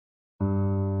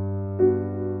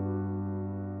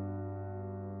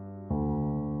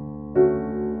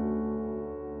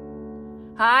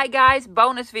Hi guys,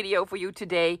 bonus video for you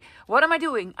today. What am I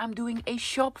doing? I'm doing a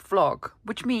shop vlog,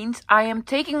 which means I am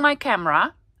taking my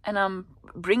camera and I'm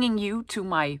bringing you to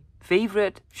my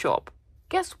favorite shop.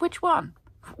 Guess which one?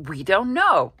 We don't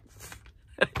know.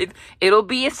 It'll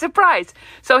be a surprise.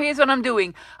 So here's what I'm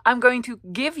doing. I'm going to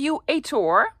give you a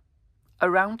tour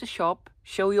around the shop,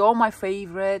 show you all my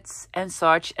favorites and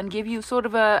such, and give you sort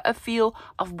of a feel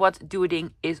of what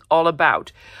doing is all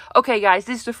about. Okay guys,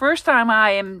 this is the first time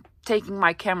I am taking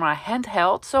my camera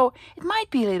handheld, so it might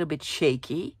be a little bit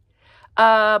shaky,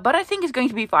 but I think it's going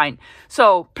to be fine.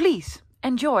 So please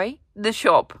enjoy the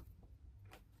shop.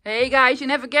 Hey guys, you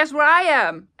never guess where I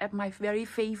am. At my very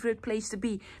favorite place to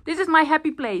be. This is my happy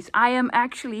place. I am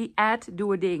actually at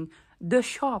Doerding, the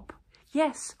shop.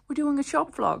 Yes, we're doing a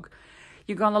shop vlog.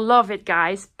 You're gonna love it,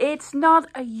 guys. It's not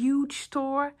a huge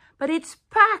store, but it's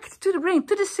packed to the brim,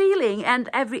 to the ceiling, and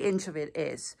every inch of it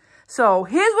is. So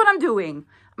here's what I'm doing.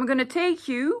 I'm gonna take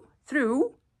you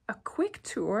through a quick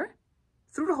tour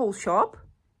through the whole shop,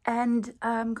 and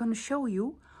I'm gonna show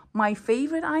you my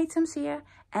favorite items here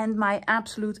and my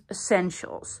absolute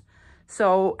essentials.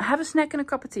 So have a snack and a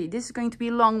cup of tea. This is going to be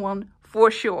a long one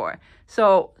for sure.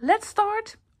 So let's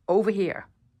start over here.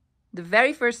 The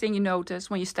very first thing you notice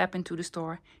when you step into the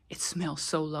store, it smells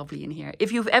so lovely in here.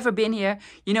 If you've ever been here,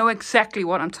 you know exactly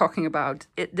what I'm talking about.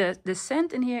 The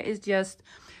scent in here is just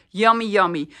yummy,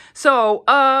 yummy. So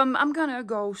I'm gonna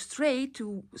go straight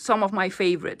to some of my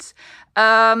favorites.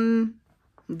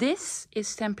 This is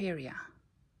Stamperia.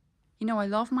 You know, I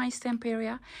love my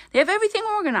Stamperia. They have everything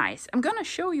organized. I'm gonna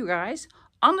show you guys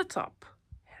on the top.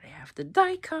 They have the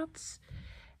die cuts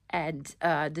and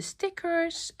the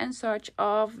stickers and such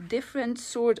of different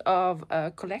sort of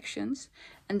collections.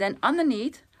 And then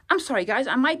underneath, I'm sorry guys,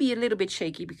 I might be a little bit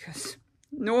shaky because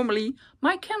normally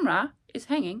my camera is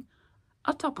hanging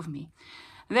on top of me.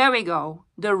 There we go,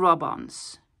 the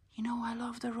rub-ons. You know, I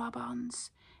love the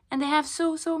rub-ons. And they have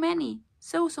so many,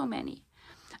 so many.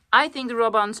 I think the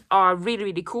rub-ons are really,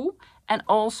 really cool and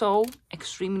also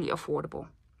extremely affordable.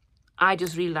 I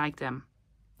just really like them.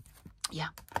 Yeah,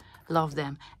 love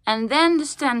them. And then the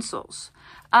stencils.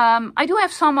 I do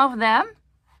have some of them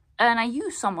and I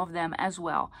use some of them as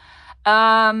well.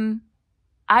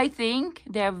 I think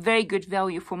they're very good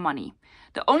value for money.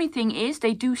 The only thing is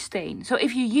they do stain. So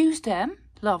if you use them,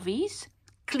 lovies,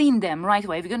 clean them right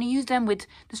away. If you're going to use them with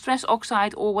distress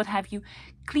oxide or what have you,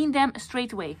 clean them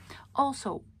straight away.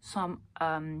 Also, some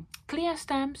clear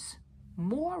stamps,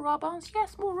 more rub-ons.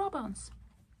 Yes, more rub-ons.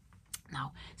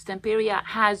 Now, Stamperia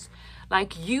has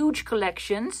like huge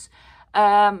collections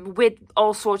with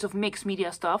all sorts of mixed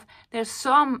media stuff. There's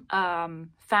some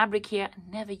fabric here.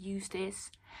 Never use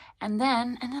this. And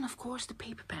then of course the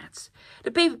paper pads.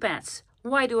 The paper pads.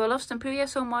 Why do I love Stamperia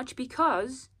so much?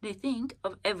 Because they think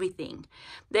of everything.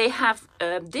 They have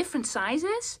different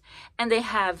sizes and they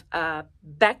have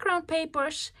background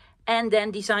papers and then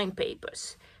design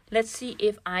papers. Let's see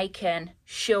if I can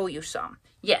show you some.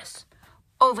 Yes,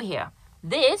 over here.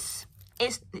 These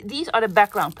are the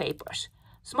background papers.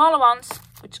 Smaller ones,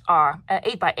 which are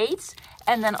 8 by 8s,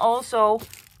 and then also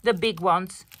the big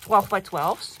ones, 12 by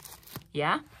 12s.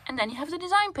 Yeah, and then you have the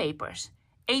design papers,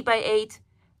 8 by 8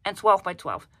 and 12 by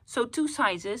 12. So 2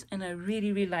 sizes, and I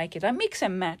really, really like it. I mix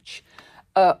and match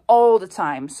all the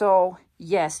time. So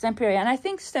yes, Stamperia. And I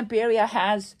think Stamperia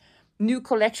has new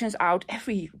collections out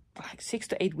every like 6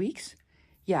 to 8 weeks.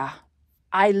 Yeah,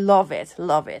 I love it,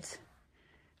 love it.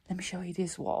 Let me show you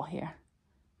this wall here.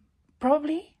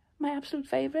 Probably my absolute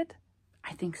favorite.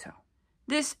 I think so.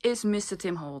 This is Mr.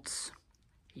 Tim Holtz.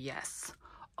 Yes,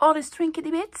 all these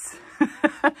trinkety bits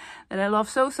that I love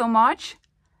so much.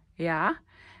 Yeah.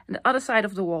 And the other side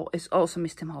of the wall is also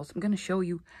Mr. Tim Holtz. I'm going to show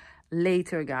you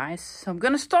later, guys. So I'm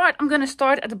going to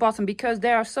start at the bottom because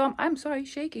there are some, I'm sorry,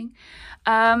 shaking.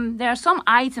 There are some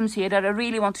items here that I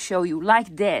really want to show you,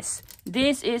 like this.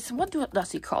 This is, what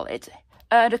does he call it?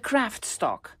 The craft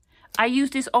stock. I use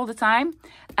this all the time,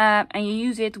 and you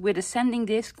use it with a sanding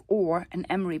disc or an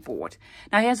emery board.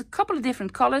 Now, he has a couple of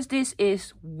different colors. This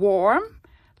is warm,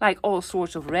 like all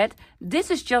sorts of red.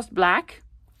 This is just black.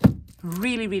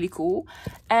 Really, really cool.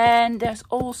 And there's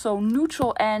also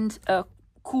neutral and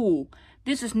cool.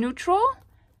 This is neutral.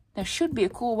 There should be a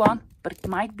cool one, but it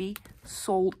might be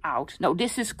sold out. No,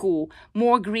 this is cool.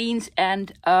 More greens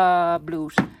and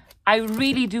blues. I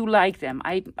really do like them.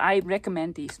 I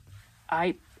recommend these.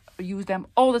 I use them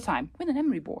all the time with an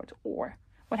emery board or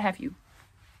what have you.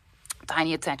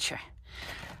 Tiny attacher.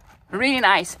 Really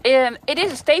nice. It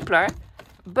is a stapler,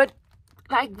 but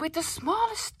like with the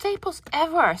smallest staples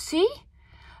ever. See?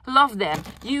 Love them.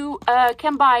 You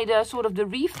can buy the sort of the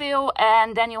refill,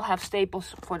 and then you'll have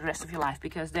staples for the rest of your life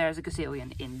because there's a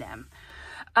gazillion in them.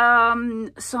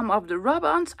 Some of the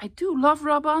rub-ons. I do love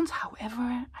rub-ons.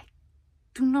 However, I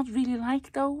do not really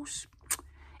like those.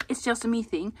 It's just a me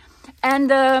thing.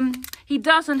 And he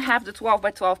doesn't have the 12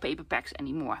 by 12 paper packs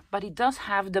anymore, but he does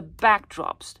have the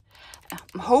backdrops.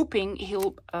 I'm hoping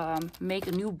he'll make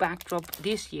a new backdrop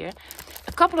this year.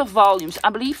 A couple of volumes,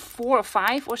 I believe 4 or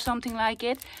 5 or something like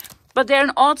it. But they're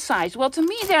an odd size. Well, to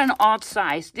me, they're an odd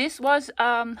size. This was,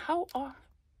 what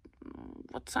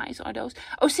size are those?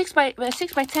 Oh, 6 by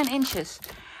 10 inches.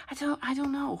 I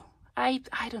don't know. I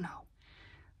don't know.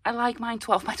 I like mine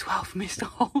 12 by 12, Mr.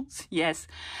 Holtz. Yes.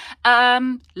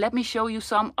 Let me show you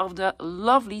some of the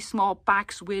lovely small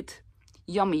packs with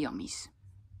yummy yummies.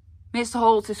 Mr.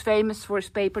 Holtz is famous for his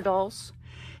paper dolls.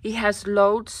 He has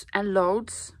loads and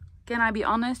loads. Can I be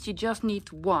honest? You just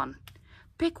need one.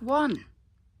 Pick one.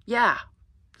 Yeah.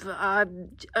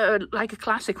 Like a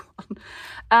classic one.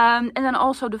 And then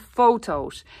also the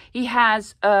photos. He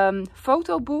has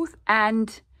photo booth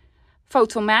and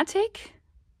photomatic.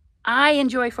 I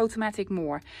enjoy photomatic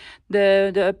more.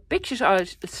 The pictures are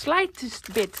the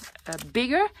slightest bit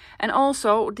bigger. And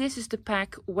also, this is the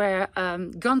pack where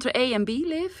Gunther A and B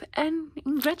live and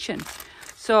Gretchen.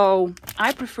 So,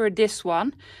 I prefer this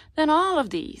one than all of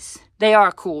these. They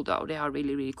are cool though. They are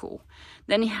really, really cool.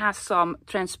 Then he has some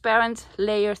transparent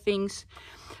layer things.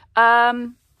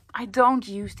 I don't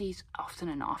use these often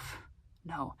enough.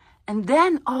 No. And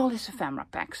then all his ephemera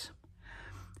packs.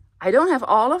 I don't have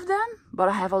all of them, but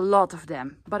I have a lot of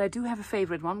them. But I do have a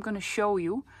favorite one. I'm going to show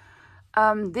you.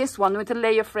 This one with the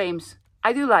layer frames.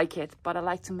 I do like it, but I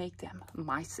like to make them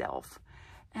myself.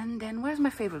 And then where's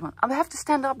my favorite one? I have to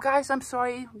stand up, guys. I'm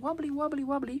sorry. Wobbly, wobbly,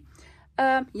 wobbly.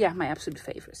 Yeah, my absolute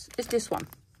favorite is this one.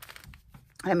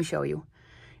 Let me show you.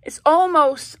 It's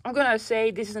almost, I'm going to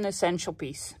say this is an essential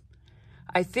piece.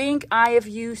 I think I have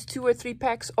used 2 or 3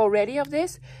 packs already of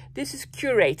this. This is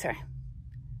Curator.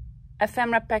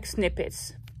 Ephemera pack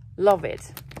snippets. Love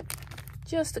it.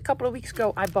 Just a couple of weeks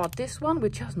ago, I bought this one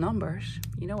with just numbers.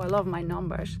 You know, I love my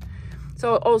numbers.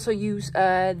 So I also use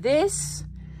this.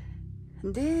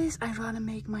 And this I rather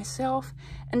make myself.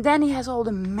 And then he has all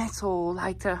the metal,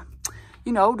 like the,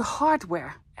 you know, the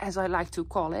hardware, as I like to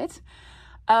call it.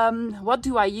 What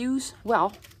do I use?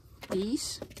 Well,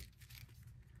 these.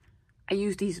 I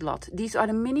use these a lot. These are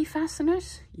the mini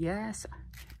fasteners. Yes.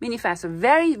 Mini fastener,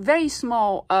 very, very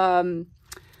small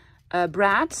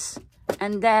brads.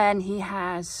 And then he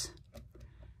has,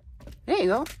 there you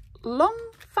go, long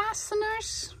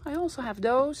fasteners. I also have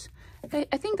those.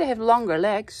 I think they have longer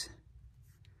legs.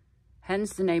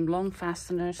 Hence the name long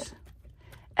fasteners.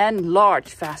 And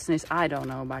large fasteners. I don't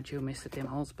know about you, Mr. Tim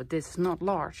Holtz, but this is not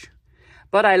large.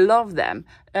 But I love them.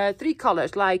 3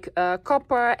 colors, like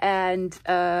copper and,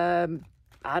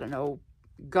 I don't know,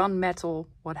 gunmetal,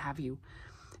 what have you.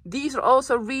 These are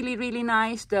also really, really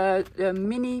nice. The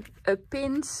mini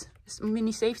pins,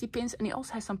 mini safety pins. And he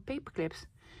also has some paper clips.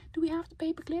 Do we have the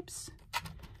paper clips?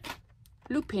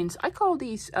 Loop pins. I call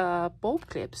these bulb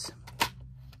clips.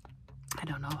 I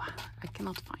don't know. I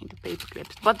cannot find the paper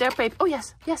clips. But they're paper. Oh,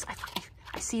 yes. Yes,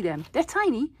 I see them. They're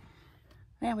tiny.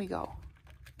 There we go.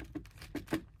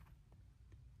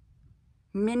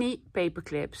 Mini paper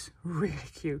clips. Really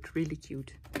cute. Really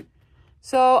cute.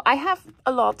 So I have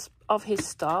a lot of his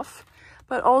stuff,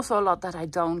 but also a lot that I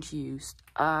don't use.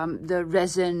 The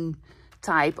resin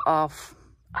type of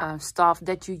stuff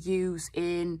that you use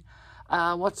in,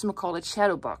 whatchamacallit,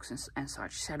 shadow boxes and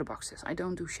such. Shadow boxes. I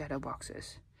don't do shadow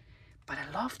boxes, but I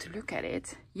love to look at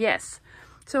it. Yes.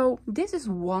 So this is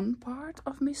one part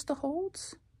of Mr.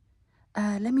 Holtz.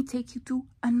 Let me take you to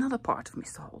another part of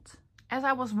Mr. Holtz. As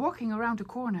I was walking around the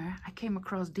corner, I came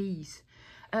across these.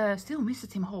 Still Mr.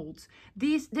 Tim Holtz.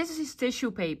 This is his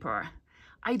tissue paper.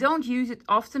 I don't use it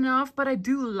often enough, but I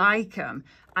do like them.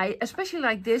 I especially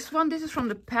like this one. This is from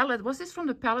the palette. Was this from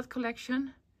the palette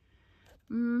collection?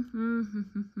 I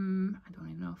don't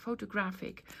even know.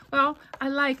 Photographic. Well, I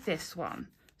like this one.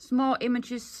 Small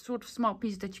images, sort of small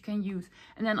pieces that you can use.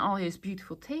 And then all his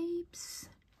beautiful tapes.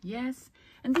 Yes.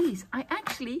 And these, I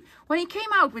actually, when he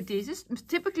came out with this, is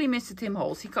typically Mr. Tim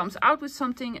Holtz. He comes out with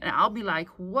something and I'll be like,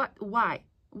 what, why?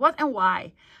 What and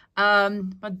why?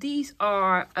 But these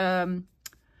are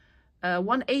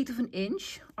 1/8 of an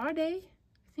inch. Are they?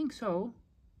 I think so.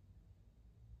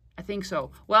 I think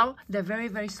so. Well, they're very,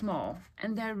 very small.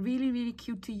 And they're really, really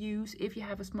cute to use if you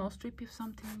have a small strip of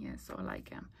something. Yes, so I like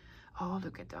them. Oh,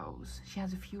 look at those. She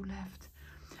has a few left.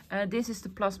 This is the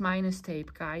plus minus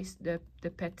tape, guys. The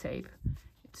pet tape.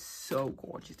 It's so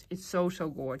gorgeous. It's so, so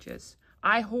gorgeous.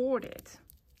 I hoard it.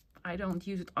 I don't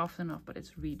use it often enough, but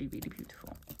it's really, really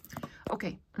beautiful.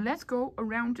 Okay, let's go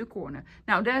around the corner.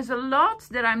 Now, there's a lot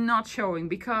that I'm not showing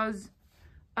because,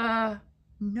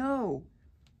 no.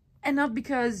 And not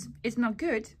because it's not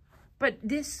good, but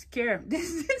this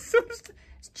sort of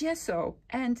it's gesso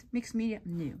and mixed media.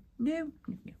 No.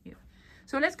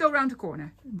 So let's go around the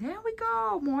corner. There we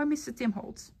go. More Mr. Tim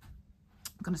Holtz.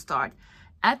 I'm gonna start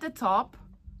at the top.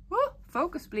 Woo,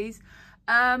 focus, please.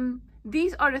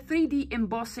 These are the 3D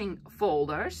embossing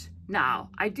folders. Now,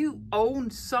 I do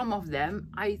own some of them.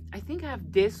 I think I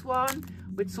have this one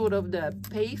with sort of the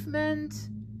pavement.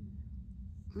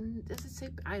 Does it say?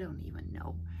 I don't even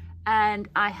know. And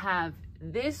I have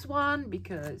this one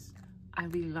because I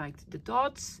really liked the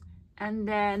dots. And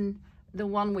then the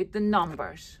one with the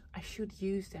numbers. I should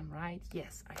use them, right?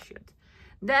 Yes, I should.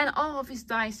 Then all of his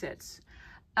die sets.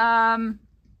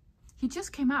 He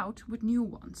just came out with new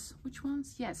ones. Which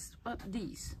ones? Yes, but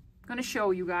these. I'm gonna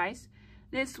show you guys.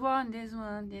 This one, this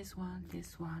one, this one,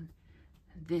 this one,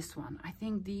 and this one. I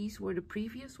think these were the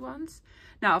previous ones.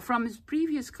 Now, from his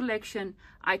previous collection,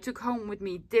 I took home with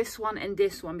me this one and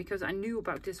this one because I knew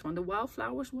about this one, the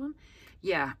wildflowers one.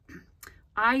 Yeah,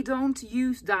 I don't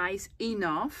use dies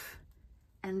enough,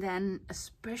 and then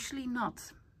especially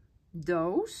not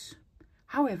those.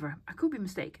 However, I could be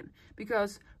mistaken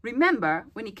because remember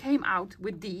when he came out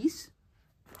with these,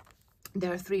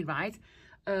 there are 3, right?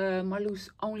 Marloes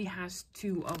only has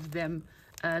 2 of them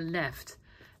left.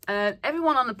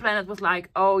 Everyone on the planet was like,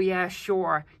 oh yeah,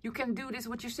 sure, you can do this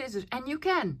with your scissors, and you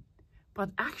can.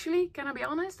 But actually, can I be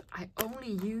honest? I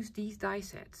only use these die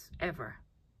sets ever.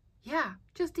 Yeah,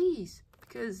 just these,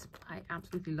 because I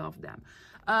absolutely love them.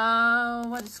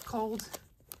 What is it called?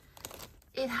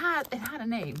 It had a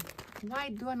name. Why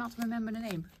do I not remember the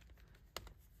name?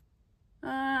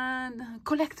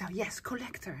 Collector, yes,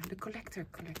 Collector, the Collector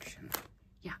collection.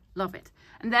 Yeah, love it.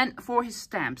 And then for his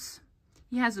stamps,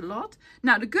 he has a lot.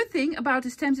 Now, the good thing about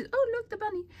his stamps is, oh, look, the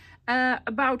bunny.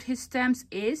 About his stamps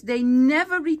is they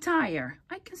never retire.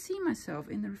 I can see myself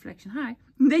in the reflection. Hi.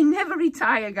 They never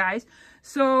retire, guys.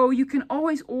 So you can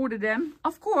always order them.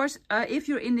 Of course, if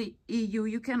you're in the EU,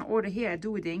 you can order here at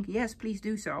Doedink. Yes, please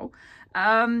do so.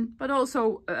 But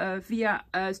also via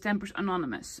Stampers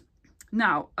Anonymous.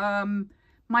 Now,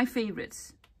 my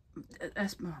favorites.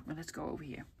 Let's go over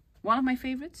here. One of my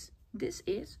favorites, this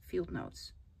is Field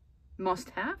Notes.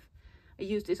 Must have. I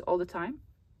use this all the time.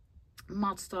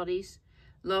 Mod Studies,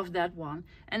 love that one.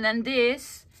 And then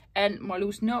this, and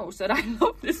Marloes knows that I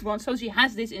love this one, so she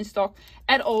has this in stock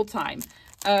at all time.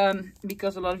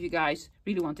 Because a lot of you guys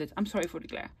really want it. I'm sorry for the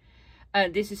glare.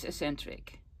 This is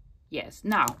Eccentric. Yes,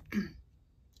 now,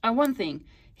 one thing,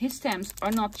 his stamps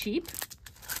are not cheap,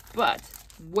 but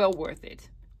well worth it.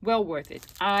 Well worth it.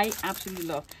 I absolutely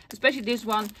love, especially this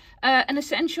one. An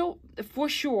essential for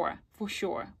sure, for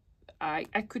sure. I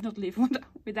could not live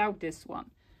without this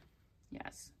one.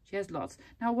 Yes, she has lots.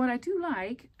 Now, what I do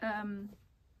like, that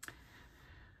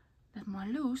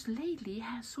Marloes lately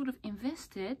has sort of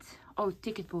invested. Oh,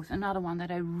 Ticket Booth, another one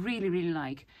that I really, really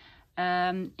like.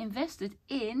 Invested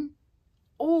in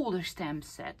older stamp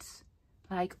sets,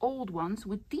 like old ones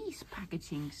with these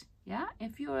packagings. Yeah,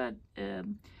 if you're a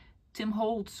Tim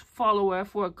Holtz follower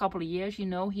for a couple of years, you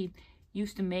know he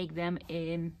used to make them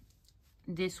in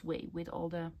this way with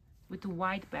the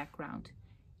white background.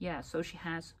 Yeah, so she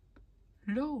has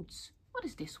loads. What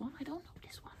is this one? I don't know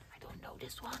this one. I don't know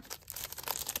this one.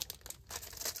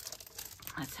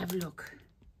 Let's have a look.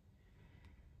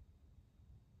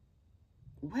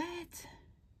 What?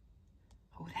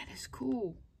 Oh, that is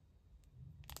cool.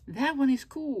 That one is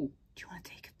cool. Do you want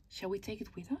to take it? Shall we take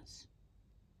it with us?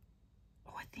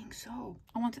 Oh, I think so.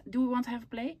 Do we want to have a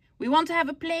play? We want to have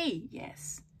a play.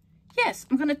 Yes. Yes,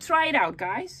 I'm going to try it out,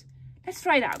 guys. Let's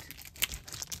try it out.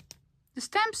 The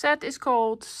stamp set is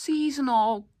called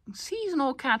Seasonal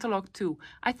Catalog 2.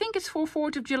 I think it's for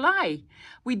 4th of July.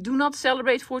 We do not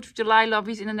celebrate 4th of July,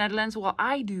 lovies, in the Netherlands. Well,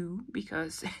 I do,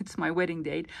 because it's my wedding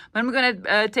date. But I'm going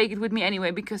to take it with me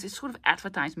anyway, because it's sort of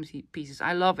advertisement pieces.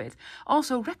 I love it.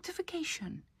 Also,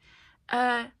 rectification.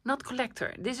 Not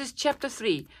collector. This is chapter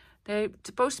 3. There's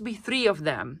supposed to be 3 of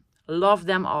them. Love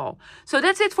them all. So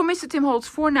that's it for Mr. Tim Holtz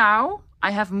for now.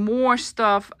 I have more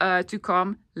stuff to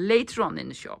come later on in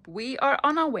the shop. We are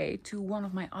on our way to one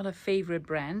of my other favorite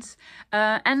brands.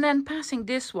 And then passing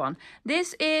this one.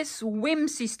 This is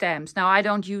Whimsy Stamps. Now, I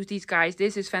don't use these guys.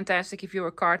 This is fantastic if you're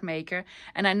a card maker.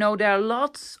 And I know there are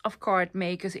lots of card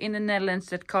makers in the Netherlands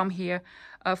that come here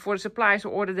for the suppliers to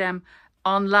order them.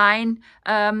 online.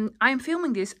 I'm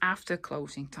filming this after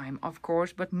closing time, of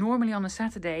course, but normally on a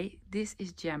Saturday this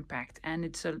is jam-packed, and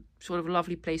it's a sort of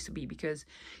lovely place to be because,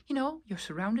 you know, you're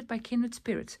surrounded by kindred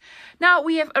spirits. Now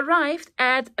we have arrived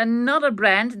at another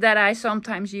brand that I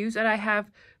sometimes use, that I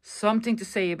have something to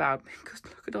say about, because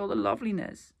look at all the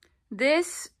loveliness.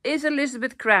 This is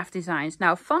Elizabeth Craft Designs.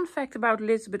 Now, fun fact about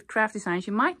Elizabeth Craft Designs,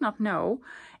 you might not know,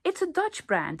 it's a Dutch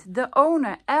brand. The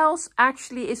owner, Els,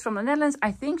 actually is from the Netherlands.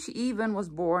 I think she even was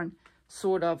born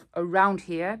sort of around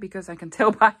here, because I can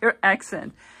tell by her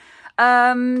accent.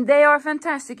 They are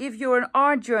fantastic if you're an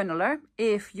art journaler,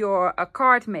 if you're a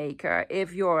card maker,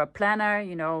 if you're a planner,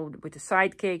 you know, with the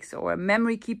sidekicks, or a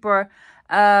memory keeper.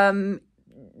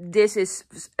 This is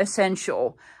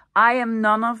essential. I am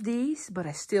none of these, but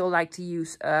I still like to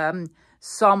use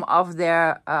some of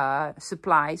their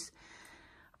supplies.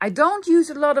 I don't use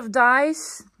a lot of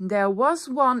dies. There was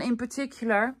one in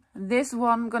particular. This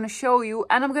one I'm going to show you.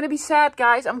 And I'm going to be sad,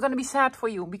 guys. I'm going to be sad for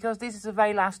you, because this is the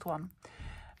very last one.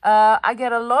 I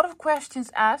get a lot of questions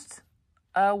asked.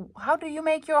 How do you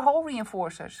make your hole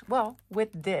reinforcers? Well,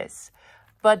 with this.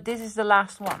 But this is the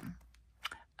last one.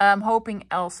 I'm hoping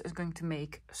Els is going to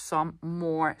make some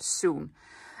more soon.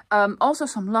 Also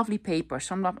some lovely paper.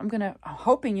 I'm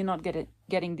hoping you're not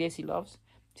getting dizzy, loves.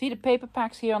 See the paper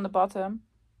packs here on the bottom?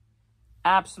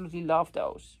 Absolutely love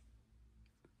those.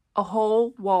 A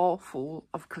whole wall full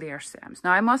of clear stamps.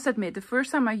 Now I must admit, the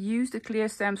first time I used the clear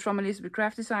stamps from Elizabeth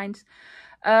Craft Designs,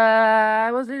 I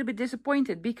was a little bit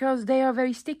disappointed because they are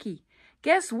very sticky.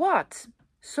 Guess what?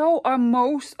 So are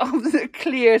most of the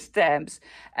clear stamps.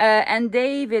 And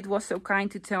David was so kind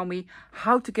to tell me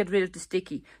how to get rid of the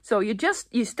sticky. So you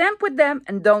stamp with them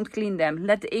and don't clean them.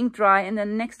 Let the ink dry, and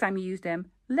then next time you use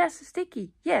them, less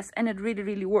sticky. Yes, and it really,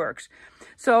 really works.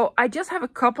 So I just have a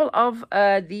couple of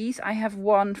these. I have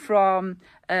one from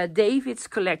David's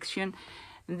collection.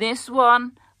 This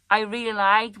one I really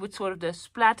liked, with sort of the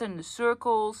splatter and the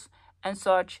circles and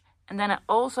such. And then I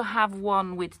also have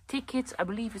one with tickets. I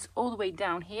believe it's all the way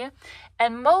down here.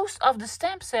 And most of the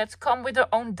stamp sets come with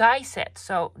their own die set.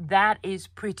 So that is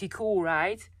pretty cool,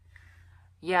 right?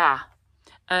 Yeah.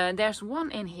 There's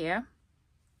one in here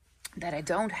that I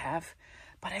don't have,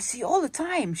 but I see all the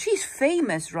time. She's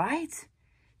famous, right?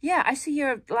 Yeah, I see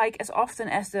her like as often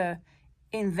as the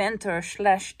inventor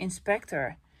 /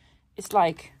 inspector. It's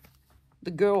like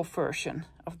the girl version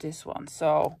of this one.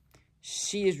 So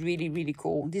she is really, really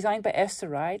cool. Designed by Esther,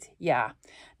 right? Yeah.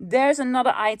 There's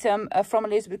another item from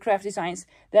Elizabeth Craft Designs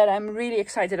that I'm really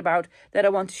excited about, that I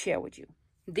want to share with you.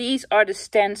 These are the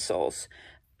stencils.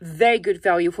 Very good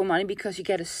value for money, because you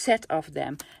get a set of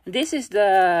them. This is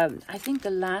I think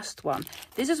the last one.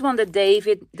 This is one that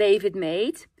David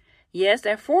made. Yes,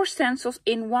 there are 4 stencils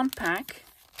in one pack.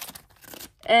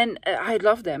 And I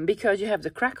love them, because you have the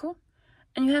crackle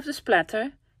and you have the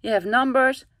splatter. You have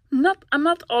numbers. I'm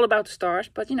not all about the stars,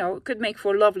 but you know, it could make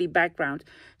for a lovely background.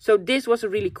 So this was a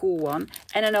really cool one.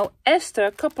 And I know Esther,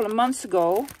 a couple of months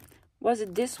ago, was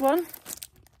it this one?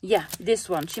 Yeah, this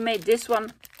one. She made this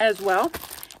one as well.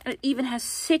 And it even has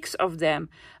 6 of them.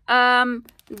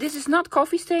 This is not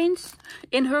coffee stains.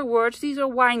 In her words, these are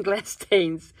wine glass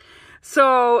stains.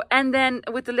 So, and then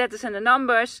with the letters and the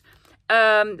numbers,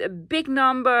 big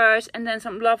numbers, and then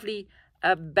some lovely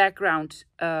background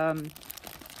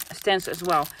stencils as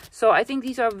well. So I think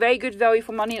these are very good value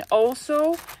for money, and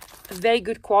also very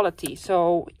good quality.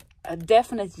 So a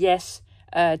definite yes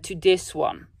to this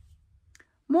one.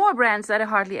 More brands that I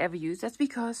hardly ever use. That's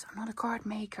because I'm not a card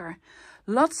maker.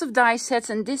 Lots of die sets,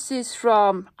 and this is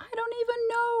from, I don't even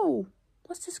know.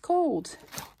 What's this called?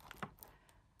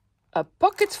 A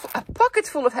pocket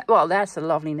full of, well, that's a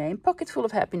lovely name. Pocket full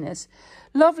of happiness.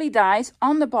 Lovely dies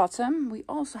on the bottom. We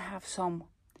also have some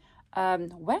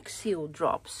wax seal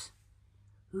drops.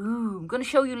 Ooh, I'm going to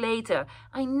show you later.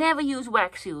 I never use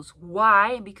wax seals.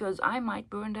 Why? Because I might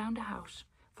burn down the house.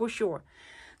 For sure.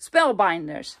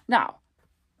 Spellbinders. Now,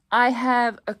 I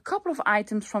have a couple of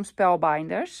items from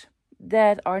Spellbinders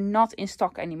that are not in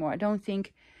stock anymore. I don't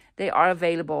think they are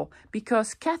available,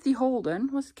 because Kathy Holden,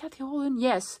 was it Kathy Holden?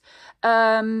 Yes.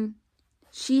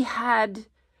 She had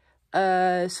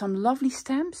some lovely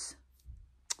stamps.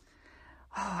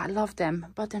 Oh, I love them,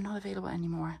 but they're not available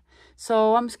anymore.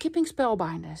 So I'm skipping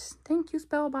Spellbinders. Thank you,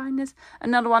 Spellbinders.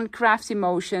 Another one, Crafts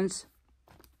Emotions.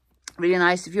 Really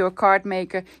nice if you're a card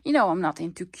maker. You know, I'm not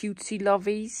into cutesy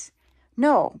lovies.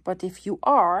 No, but if you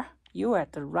are, you're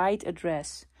at the right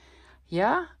address.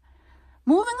 Yeah?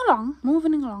 Moving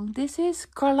along. This is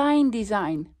Carlijn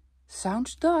Design.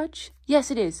 Sounds Dutch.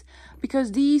 Yes, it is.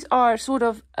 Because these are sort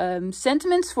of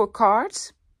sentiments for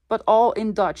cards, but all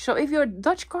in Dutch. So if you're a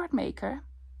Dutch card maker,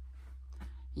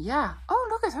 Yeah. Oh,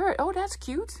 look at her. Oh, that's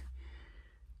cute.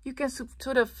 You can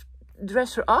sort of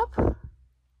dress her up.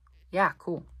 Yeah,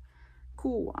 cool.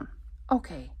 Cool one.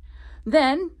 Okay.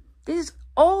 Then this is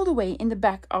all the way in the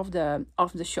back of the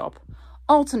shop.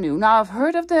 Altenew. Now I've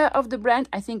heard of the brand.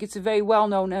 I think it's a very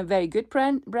well-known and very good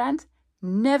brand.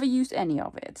 Never used any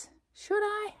of it. Should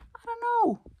I? I don't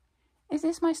know. Is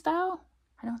this my style?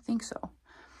 I don't think so.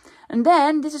 And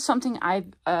then this is something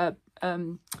I've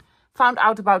found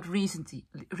out about recently.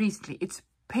 It's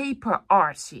paper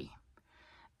artsy.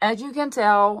 As you can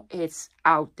tell, it's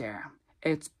out there.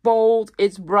 It's bold,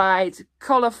 it's bright,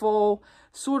 colorful,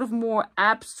 sort of more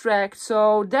abstract.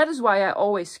 So that is why I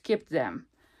always skipped them.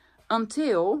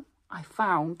 Until I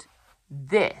found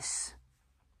this.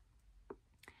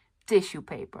 Tissue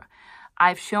paper.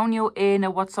 I've shown you in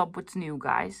a What's Up, What's New,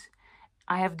 guys.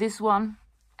 I have this one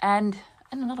and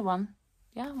another one.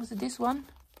 Yeah, was it this one?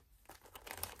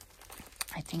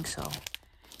 I think so.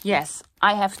 Yes,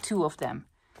 I have 2 of them.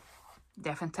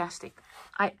 They're fantastic.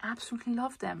 I absolutely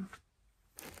love them.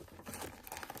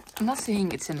 I'm not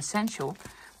saying it's an essential,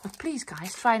 but please,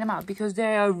 guys, try them out because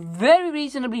they are very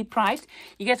reasonably priced.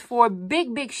 You get 4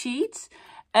 big sheets.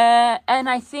 And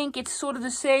I think it's sort of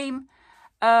the same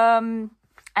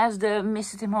as the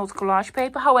Mr. Tim Holtz collage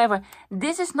paper. However,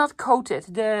 this is not coated.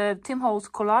 The Tim Holtz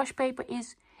collage paper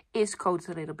is coated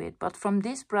a little bit. But from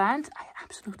this brand, I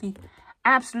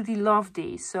absolutely love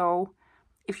these. So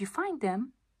if you find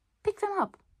them, pick them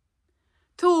up.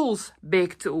 Tools,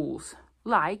 big tools,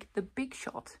 like the Big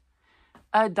Shot,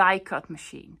 a die cut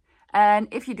machine. And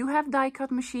if you do have die cut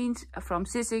machines from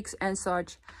Sizzix and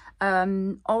such,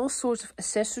 all sorts of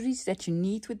accessories that you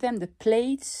need with them, the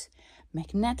plates,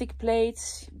 magnetic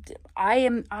plates.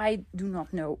 I do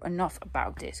not know enough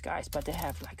about this, guys, but they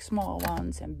have like small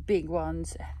ones and big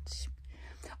ones and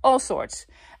all sorts.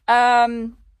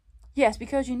 Yes,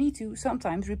 because you need to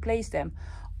sometimes replace them.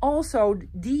 Also,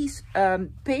 these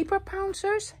paper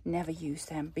pouncers, never use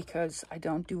them because I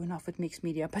don't do enough with mixed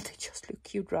media, but they just look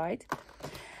cute, right?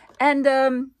 And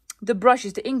the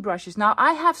brushes, the ink brushes. Now,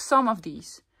 I have some of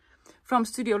these from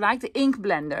Studio, like the ink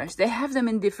blenders. They have them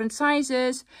in different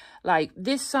sizes, like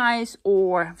this size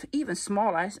or even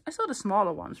smaller. I saw the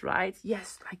smaller ones, right?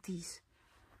 Yes, like these.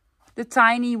 The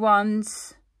tiny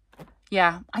ones.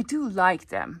 Yeah, I do like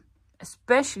them.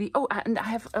 Especially, oh, and I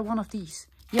have one of these.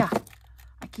 Yeah,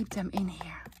 I keep them in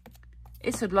here.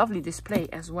 It's a lovely display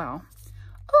as well.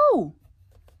 Oh,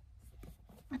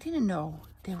 I didn't know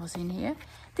they was in here.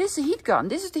 This is a heat gun.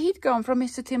 This is the heat gun from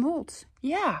Mr. Tim Holtz.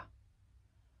 Yeah.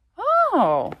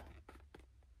 Oh.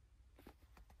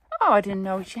 Oh, I didn't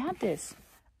know she had this.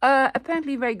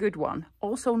 Apparently a very good one.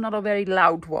 Also not a very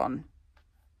loud one.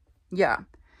 Yeah.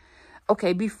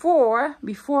 Okay, before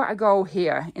I go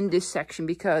here in this section,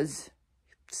 because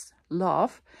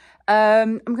love,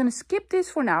 I'm going to skip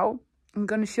this for now. I'm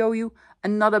going to show you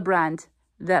another brand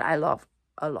that I love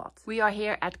a lot. We are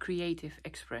here at Creative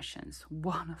Expressions,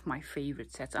 one of my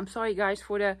favorite sets. I'm sorry, guys,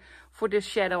 for the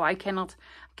shadow. I cannot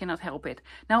help it.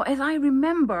 Now, as I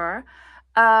remember,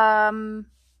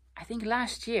 I think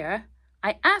last year,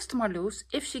 I asked Marloes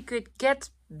if she could get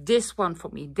this one for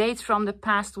me, dates from the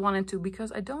past 1 and 2,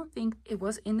 because I don't think it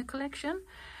was in the collection.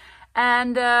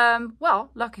 And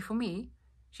well, lucky for me,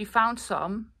 she found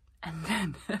some, and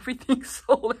then everything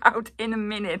sold out in a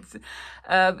minute.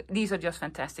 These are just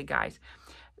fantastic, guys.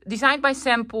 Designed by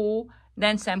Sam Poole.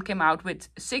 Then Sam came out with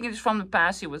signatures from the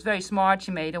past. She was very smart.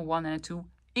 She made a 1 and a 2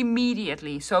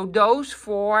 immediately. So those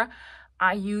 4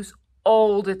 I use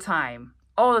all the time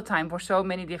for so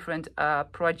many different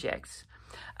projects.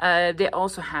 They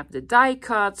also have the die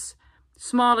cuts,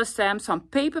 smaller stamps, some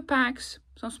paper packs,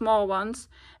 some small ones.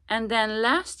 And then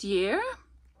last year,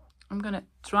 I'm gonna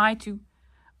try to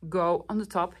go on the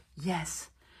top. Yes.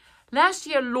 Last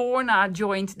year, Lorna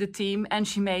joined the team and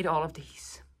she made all of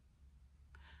these.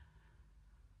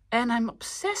 And I'm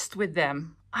obsessed with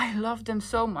them. I love them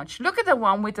so much. Look at the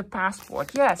one with the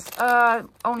passport. Yes,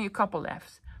 only a couple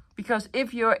left. Because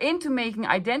if you're into making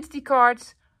identity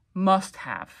cards, must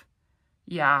have.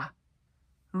 Yeah,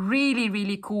 really,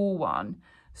 really cool one.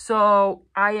 So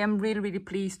I am really, really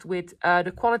pleased with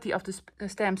the quality of the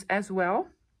stamps as well.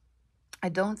 I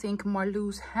don't think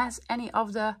Marloes has any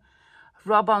of the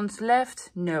rub-ons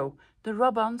left. No, the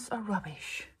rub-ons are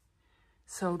rubbish.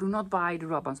 So do not buy the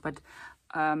rub-ons, but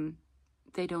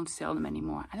they don't sell them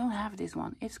anymore. I don't have this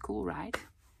one. It's cool, right?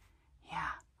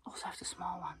 Yeah, also have the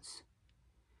small ones.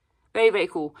 Very, very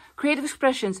cool. Creative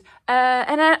Expressions.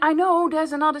 And I know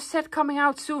there's another set coming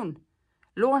out soon.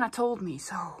 Lorna told me,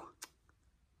 so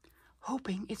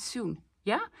hoping it's soon.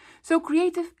 Yeah? So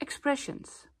Creative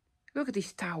Expressions. Look at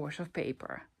these towers of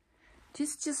paper.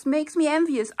 This just makes me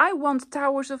envious. I want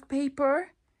towers of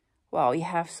paper. Well, you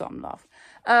have some, love.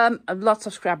 Lots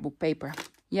of scrapbook paper.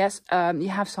 Yes, you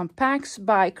have some packs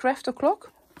by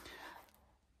Craft-O-Clock.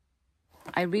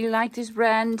 I really like this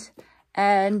brand.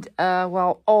 And,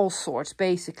 well, all sorts,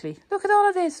 basically. Look at all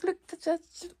of this. Look,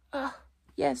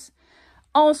 yes.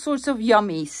 All sorts of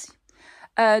yummies.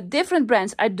 Different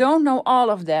brands. I don't know all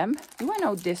of them. Do I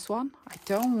know this one? I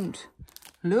don't.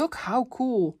 Look how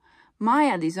cool.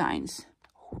 Maya designs.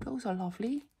 Oh, those are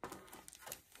lovely.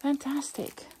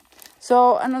 Fantastic.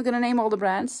 So I'm not going to name all the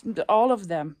brands. All of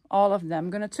them. All of them.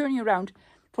 I'm going to turn you around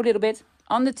for a little bit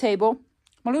on the table.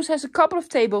 Marloes has a couple of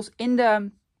tables in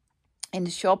the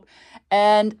shop,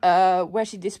 and where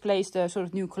she displays the sort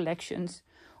of new collections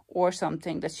or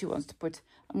something that she wants to put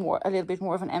a little bit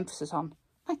more of an emphasis on.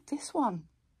 Like this one.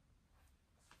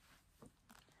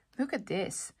 Look at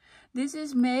this. This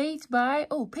is made by,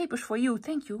 oh, Papers for You.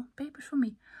 Thank you. Papers for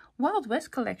Me. Wild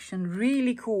West collection.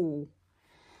 Really cool.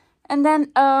 And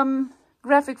then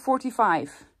Graphic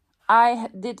 45. I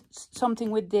did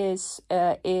something with this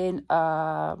in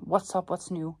What's Up,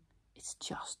 What's New. It's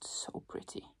just so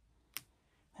pretty.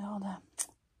 With all the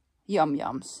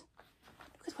yum-yums.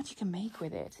 Look at what you can make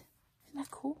with it. Isn't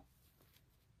that cool?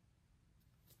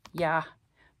 Yeah.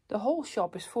 The whole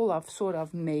shop is full of sort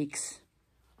of makes.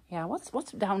 Yeah,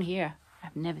 what's down here?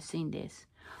 I've never seen this.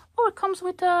 Oh, it comes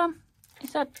with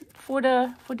is that for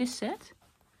this set?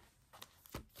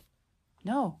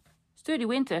 No. Sturdy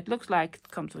Winter. It looks like it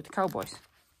comes with the cowboys.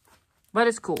 But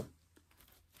it's cool.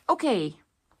 Okay.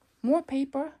 More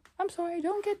paper. I'm sorry,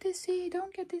 don't get dizzy.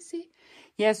 Don't get dizzy.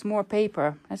 Yes, more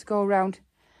paper. Let's go around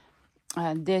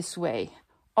this way.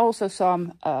 Also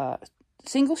some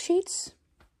single sheets.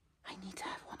 I need to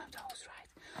have one of those, right?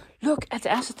 Look at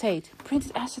the acetate.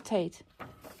 Printed acetate.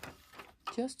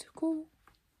 Just too cool.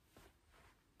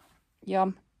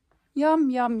 Yum.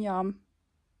 Yum, yum, yum.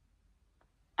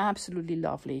 Absolutely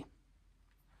lovely.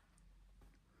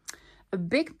 A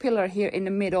big pillar here in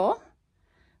the middle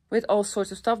with all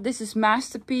sorts of stuff. This is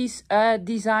Masterpiece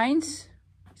Designs.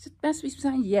 Is it Masterpiece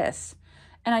Design? Yes.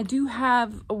 And I do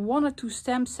have 1 or 2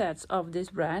 stamp sets of this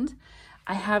brand.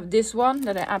 I have this one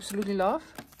that I absolutely love.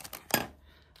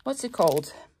 What's it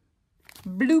called?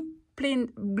 Blueprint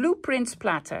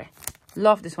Splatter.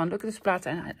 Love this one. Look at the splatter,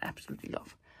 and I absolutely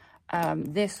love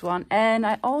this one. And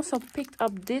I also picked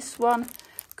up this one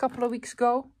a couple of weeks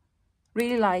ago.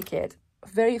 Really like it.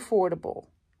 Very affordable.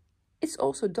 It's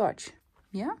also Dutch.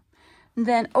 Yeah. And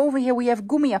then over here we have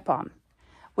Gummiapan,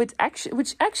 which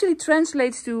actually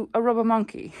translates to a rubber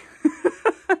monkey.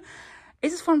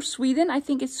 Is it from Sweden? I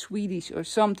think it's Swedish or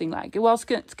something like it. Well,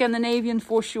 Scandinavian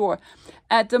for sure.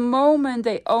 At the moment,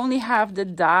 they only have the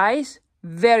dies.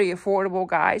 Very affordable,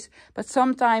 guys. But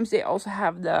sometimes they also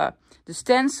have the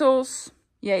stencils.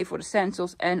 Yay for the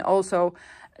stencils. And also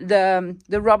the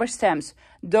rubber stamps.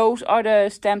 Those are the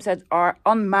stamps that are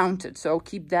unmounted. So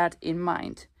keep that in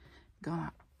mind.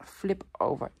 Gonna flip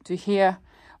over to here.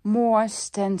 More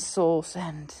stencils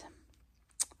and...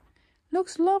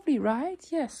 Looks lovely, right?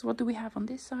 Yes. What do we have on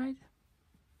this side?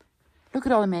 Look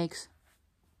at all the makes.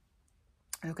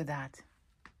 Look at that.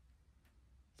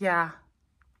 Yeah.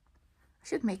 I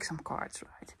should make some cards,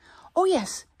 right? Oh,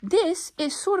 yes. This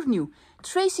is sort of new.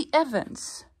 Tracy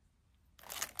Evans.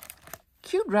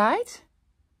 Cute, right?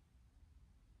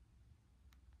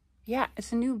 Yeah,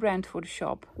 it's a new brand for the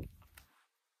shop.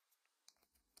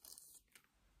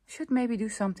 Should maybe do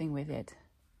something with it.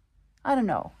 I don't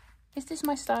know. Is this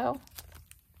my style?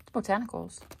 It's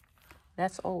botanicals.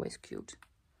 That's always cute.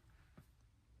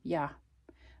 Yeah.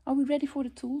 Are we ready for the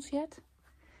tools yet?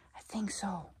 I think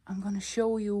so. I'm going to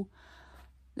show you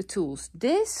the tools.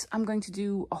 This I'm going to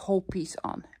do a whole piece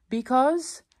on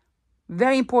because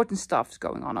very important stuff is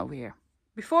going on over here.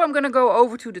 Before I'm going to go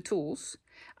over to the tools,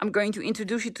 I'm going to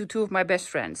introduce you to 2 of my best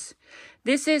friends.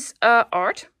 This is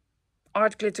Art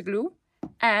Glitter Glue,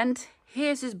 and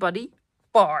here's his buddy,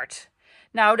 Bart.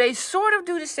 Now, they sort of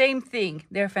do the same thing.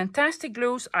 They're fantastic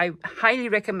glues. I highly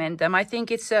recommend them. I think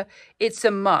it's a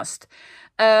must.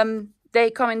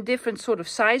 They come in different sort of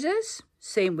sizes.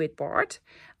 Same with Bart.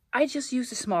 I just use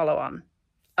the smaller one.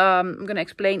 I'm going to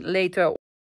explain later.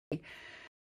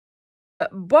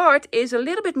 Bart is a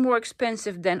little bit more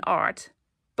expensive than Art.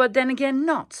 But then again,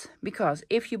 not. Because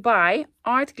if you buy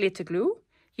Art glitter glue,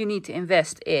 you need to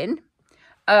invest in...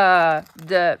 I'm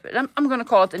going to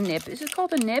call it a nib. Is it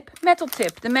called a nib? Metal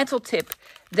tip. The metal tip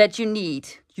that you need.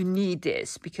 You need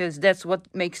this because that's what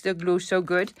makes the glue so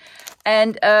good.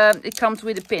 And it comes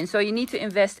with a pin. So you need to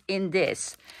invest in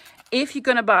this. If you're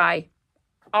going to buy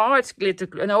Art glitter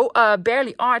glue,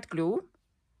 barely Art glue,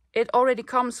 it already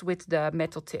comes with the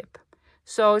metal tip.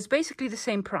 So it's basically the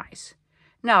same price.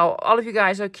 Now, all of you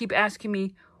guys keep asking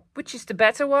me, which is the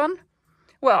better one?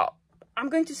 Well, I'm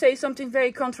going to say something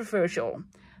very controversial.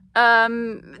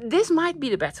 This might be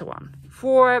the better one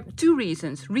for 2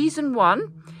 reasons. Reason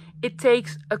 1, it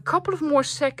takes a couple of more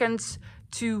seconds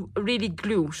to really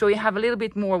glue. So you have a little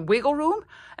bit more wiggle room.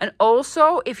 And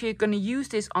also, if you're going to use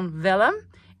this on vellum,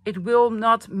 it will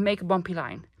not make a bumpy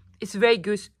line. It's very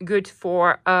good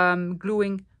for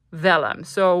gluing vellum.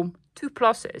 So 2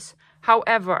 pluses.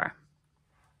 However,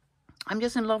 I'm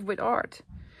just in love with art.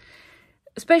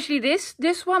 Especially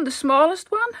this one, the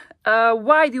smallest one.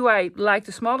 Why do I like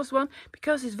the smallest one?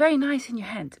 Because it's very nice in your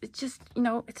hand. It just, you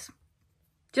know, it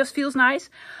just feels nice.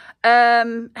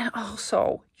 And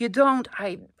also, you don't,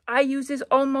 I use this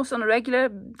almost on a regular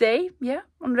day. Yeah,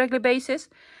 on a regular basis.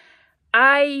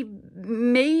 I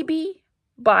maybe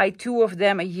buy 2 of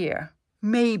them a year.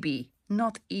 Maybe,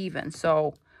 not even.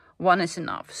 So 1 is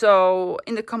enough. So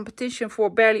in the competition for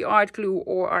barely art glue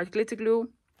or art glitter glue,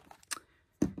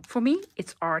 for me,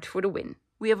 it's art for the win.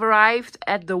 We have arrived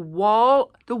at the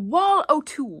wall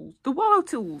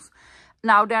tools.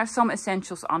 Now, there are some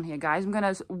essentials on here, guys. I'm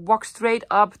going to walk straight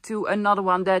up to another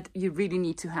one that you really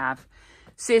need to have.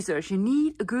 Scissors. You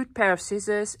need a good pair of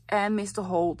scissors, and Mr.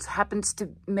 Holt happens to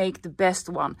make the best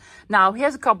one. Now,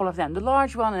 here's a couple of them. The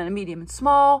large one and a medium and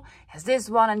small. Has this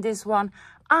one and this one.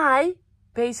 I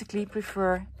basically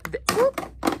prefer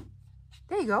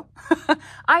there you go.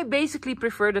 I basically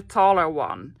prefer the taller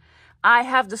one. I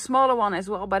have the smaller one as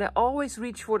well, but I always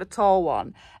reach for the tall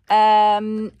one.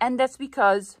 And that's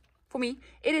because, for me,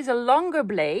 it is a longer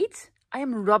blade. I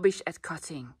am rubbish at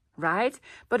cutting, right?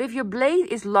 But if your blade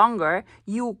is longer,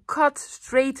 you cut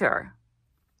straighter,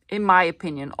 in my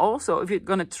opinion. Also, if you're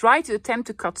going to try to attempt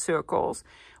to cut circles,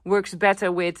 works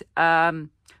better with a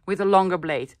longer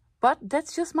blade. But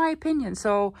that's just my opinion.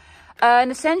 So,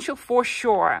 an essential for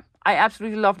sure. I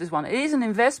absolutely love this one. It is an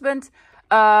investment,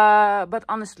 but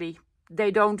honestly, they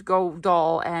don't go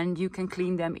dull and you can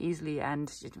clean them easily.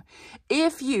 And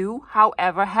if you,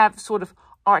 however, have sort of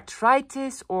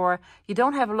arthritis or you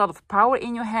don't have a lot of power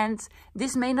in your hands,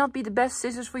 this may not be the best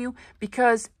scissors for you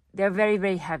because they're very,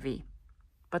 very heavy.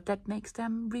 But that makes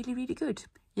them really, really good.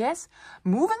 Yes?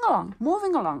 Moving along.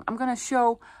 I'm going to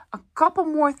show a couple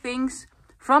more things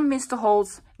from Mr.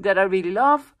 Holt's that I really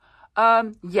love.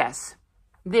 Yes,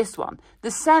 this one.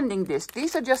 The sanding disc.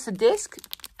 These are just a disc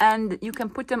and you can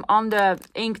put them on the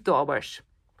ink daubers.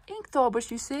 Ink daubers,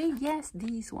 you say? Yes,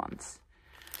 these ones.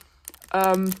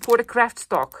 For the craft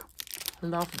stock.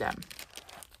 Love them.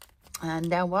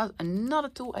 And there was another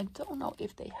tool. I don't know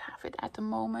if they have it at the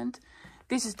moment.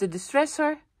 This is the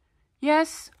distresser.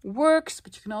 Yes, works,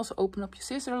 but you can also open up your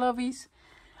scissor lovies.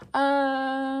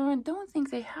 I don't think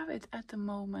they have it at the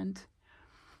moment.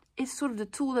 It's sort of the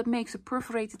tool that makes a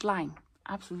perforated line.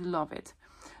 Absolutely love it.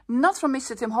 Not from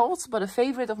Mr. Tim Holtz, but a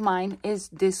favorite of mine is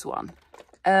this one.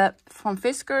 From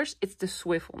Fiskars, it's the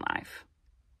swivel knife.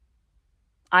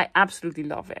 I absolutely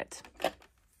love it.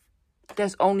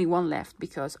 There's only one left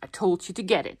because I told you to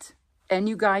get it. And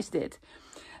you guys did.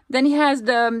 Then he has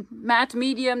the matte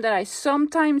medium that I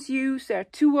sometimes use. There are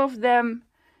 2 of them.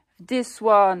 This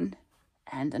one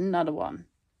and another one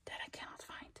that I cannot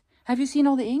find. Have you seen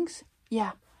all the inks?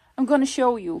 Yeah, I'm going to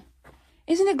show you.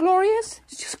 Isn't it glorious?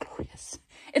 It's just glorious.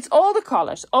 It's all the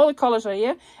colors. All the colors are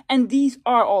here. And these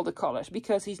are all the colors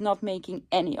because he's not making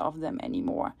any of them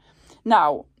anymore.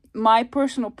 Now, my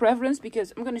personal preference,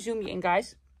 because I'm going to zoom you in,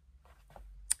 guys.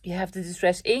 You have the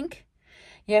distress ink.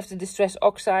 You have the distress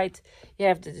oxide. You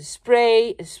have the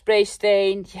spray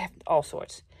stain. You have all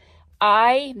sorts.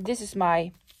 This is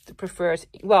my preferred.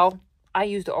 Well, I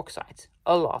use the oxide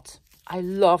a lot. I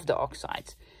love the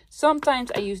oxide.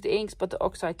 Sometimes I use the inks, but the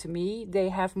oxide to me, they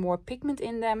have more pigment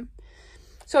in them.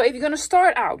 So if you're going to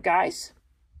start out, guys,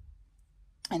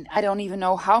 and I don't even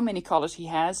know how many colors he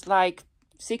has, like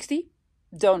 60?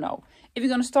 Don't know. If you're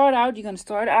going to start out, you're going to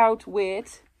start out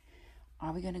with,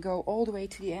 are we going to go all the way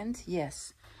to the end?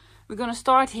 Yes. We're going to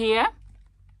start here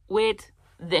with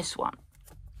this one.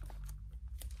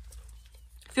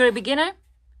 If you're a beginner,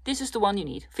 this is the one you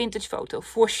need. Vintage photo,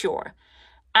 for sure.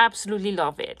 Absolutely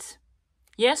love it.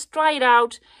 Yes, try it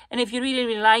out. And if you really,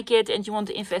 really like it and you want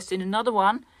to invest in another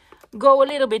one, go a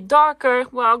little bit darker.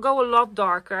 Well, go a lot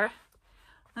darker.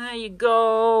 There you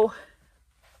go.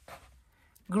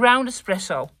 Ground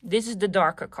espresso. This is the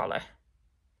darker color.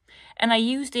 And I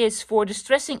use this for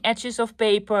distressing edges of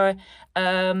paper,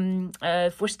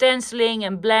 for stenciling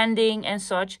and blending and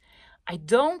such. I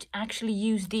don't actually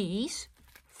use these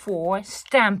for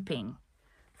stamping.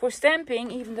 For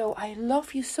stamping, even though I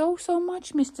love you so, so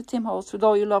much, Mr. Tim Holtz, with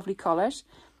all your lovely colors.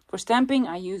 For stamping,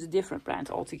 I use a different brand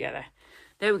altogether.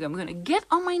 There we go. I'm going to get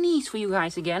on my knees for you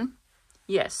guys again.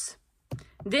 Yes.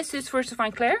 This is First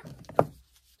Find Claire.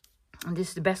 And this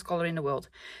is the best color in the world.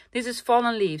 This is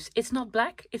Fallen Leaves. It's not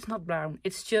black. It's not brown.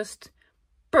 It's just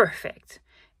perfect.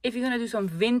 If you're going to do some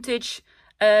vintage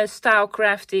style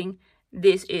crafting,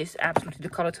 this is absolutely the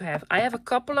color to have. I have a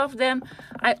couple of them.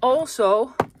 I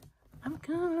also... I'm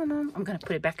going to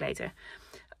put it back later.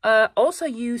 Also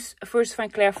use First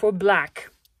Find Claire for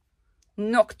black.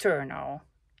 Nocturnal.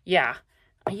 Yeah.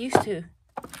 I used to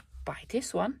buy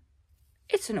this one.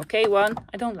 It's an okay one.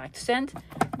 I don't like the scent.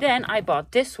 Then I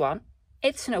bought this one.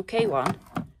 It's an okay one.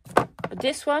 But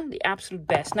this one, the absolute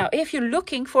best. Now, if you're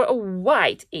looking for a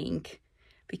white ink,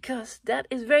 because that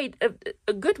is very...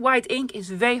 a good white ink is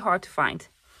very hard to find.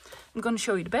 I'm going to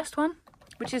show you the best one,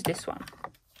 which is this one.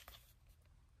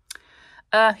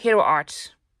 Hero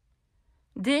Arts.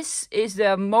 This is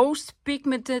the most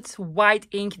pigmented white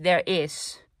ink there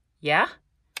is. Yeah?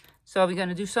 So we're going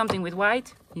to do something with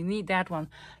white. You need that one.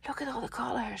 Look at all the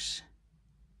colors.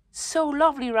 So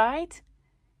lovely, right?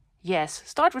 Yes,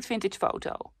 start with vintage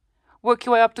photo. Work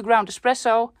your way up to ground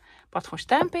espresso. But for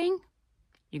stamping,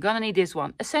 you're going to need this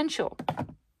one. Essential.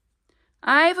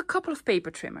 I have a couple of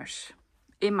paper trimmers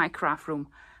in my craft room.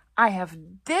 I have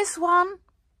this one.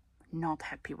 Not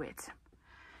happy with.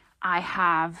 I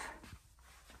have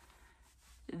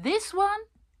this one.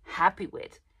 Happy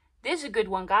with. This is a good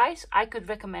one, guys. I could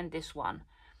recommend this one.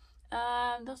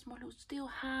 Does Marloes still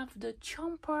have the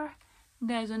chomper?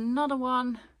 There's another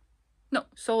one. No,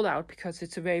 sold out because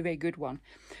it's a very, very good one.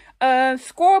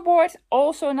 Scoreboard,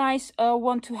 also a nice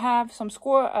one to have. Some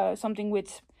score, something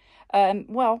with,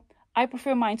 well, I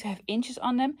prefer mine to have inches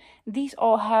on them. These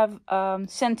all have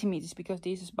centimeters because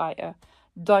this is by a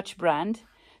Dutch brand.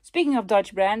 Speaking of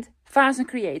Dutch brand, Fast and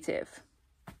Creative.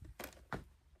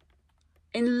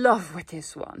 In love with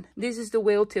this one. This is the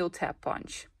whale tail tab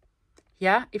punch.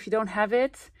 Yeah, if you don't have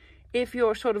it, if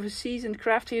you're sort of a seasoned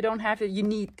crafter, you don't have it, you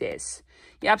need this.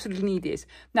 You absolutely need this.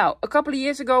 Now, a couple of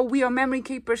years ago, We Are Memory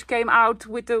Keepers came out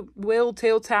with the whale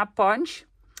tail tab punch.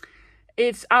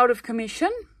 It's out of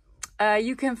commission.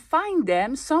 You can find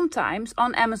them sometimes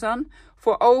on Amazon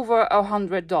for over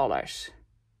 $100.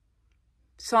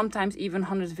 Sometimes even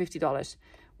 $150.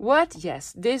 What?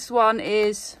 Yes, this one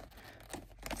is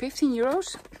 15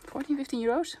 euros, 14, 15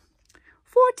 euros,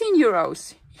 14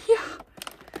 euros. Yeah.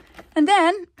 And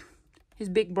then his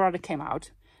big brother came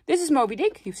out. This is Moby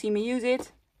Dick. You've seen me use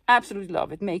it. Absolutely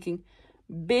love it. Making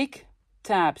big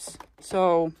tabs.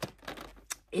 So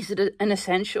is it an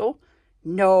essential?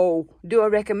 No. Do I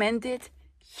recommend it?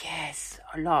 Yes,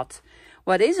 a lot.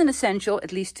 What is an essential,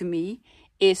 at least to me,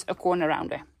 is a corner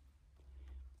rounder.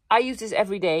 I use this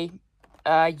every day.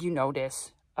 You know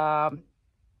this.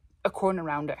 A corner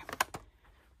rounder.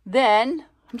 Then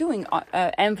I'm doing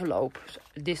envelopes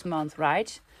this month,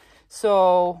 right?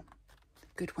 So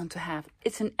good one to have.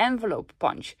 It's an envelope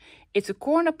punch. It's a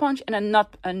corner punch and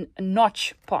a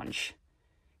notch punch.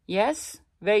 Yes,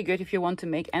 very good if you want to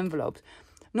make envelopes.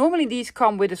 Normally these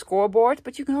come with a scoreboard,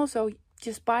 but you can also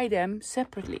just buy them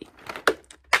separately.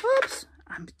 Oops,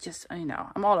 I'm just, you know,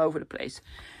 I'm all over the place.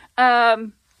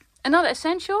 Another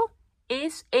essential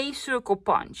is a circle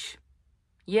punch.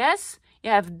 Yes, you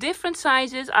have different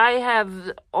sizes. I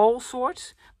have all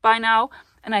sorts by now.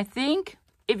 And I think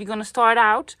if you're going to start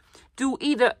out, do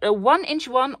either a 1-inch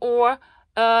one or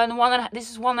this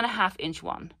is 1.5 inch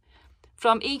one.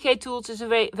 From EK Tools is a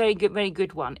very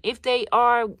good one. If they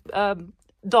are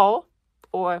dull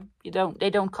or they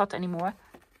don't cut anymore,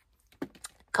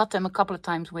 cut them a couple of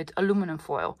times with aluminum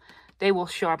foil. They will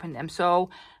sharpen them. So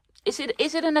is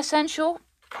it an essential?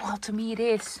 Well, to me it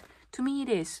is. To me it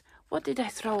is. What did I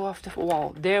throw off the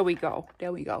wall? There we go.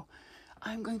 There we go.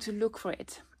 I'm going to look for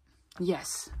it.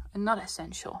 Yes, another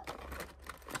essential.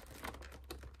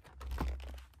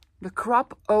 The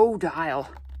crop-o-dial.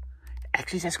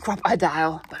 Actually says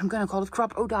crop-a-dial, but I'm going to call it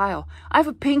crop-o-dial. I have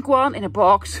a pink one in a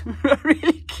box. A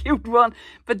really cute one.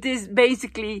 But this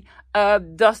basically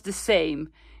does the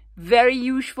same. Very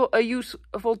useful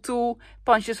tool.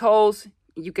 Punches holes.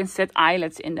 You can set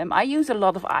eyelets in them. I use a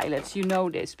lot of eyelets. You know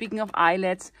this. Speaking of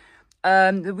eyelets,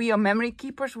 the We Are Memory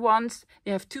Keepers ones,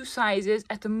 they have 2 sizes.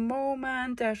 At the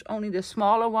moment, there's only the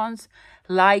smaller ones,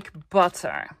 like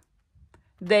butter.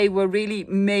 They were really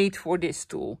made for this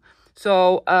tool.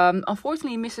 So,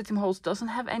 unfortunately, Mr. Tim Holtz doesn't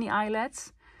have any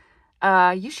eyelets.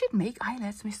 You should make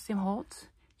eyelets, Mr. Tim Holtz.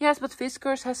 Yes, but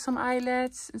Fiskars has some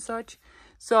eyelets and such.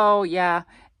 So, yeah,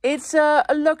 it's a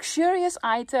luxurious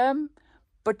item,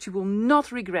 but you will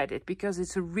not regret it because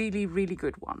it's a really, really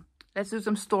good one. let's do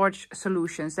some storage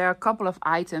solutions. There are a couple of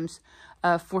items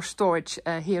for storage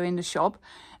here in the shop.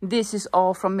 This is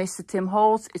all from Mr. Tim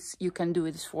Holtz. You can do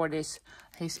it for his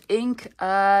ink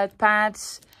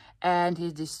pads and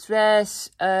his distress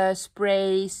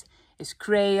sprays, his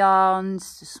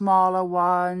crayons, the smaller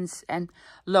ones, and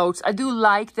loads. I do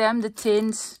like them, the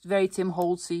tins, very Tim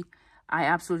Holtzy. I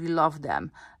absolutely love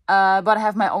them. But I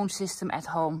have my own system at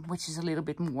home, which is a little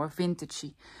bit more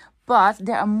vintagey. But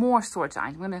there are more storage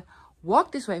items. I'm going to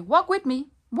walk this way. Walk with me.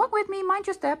 Walk with me. Mind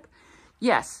your step.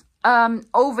 Yes.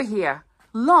 Over here.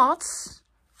 Lots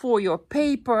for your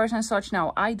papers and such.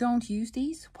 Now, I don't use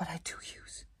these. What I do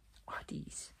use are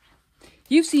these.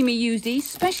 You see me use these,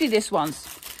 especially these ones.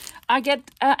 I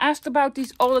get asked about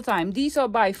these all the time. These are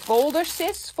by Folder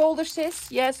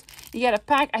Sis. Yes. You get a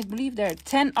pack. I believe there are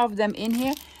 10 of them in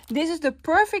here. This is the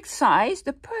perfect size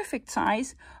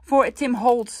for a Tim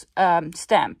Holtz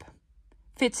stamp.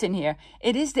 Fits in here.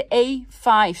 It is the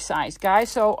A5 size, guys.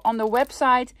 So on the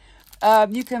website,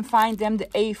 you can find them the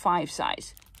A5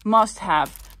 size. Must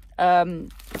have.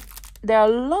 There are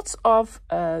lots of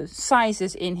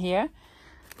sizes in here.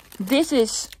 This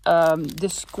is the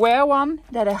square one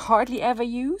that I hardly ever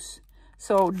use.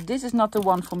 So this is not the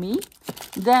one for me.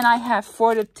 Then I have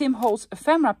for the Tim Holtz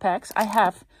ephemera packs, I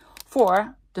have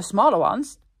for the smaller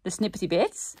ones, the snippety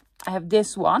bits. I have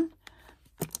this one,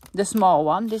 the small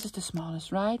one. This is the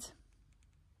smallest, right?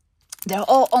 They're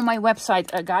all on my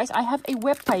website, guys. I have a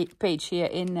web page here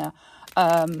in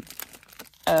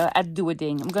at Do A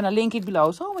Ding. I'm going to link it below.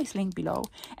 It's always linked below.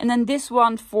 And then this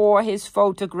one for his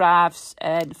photographs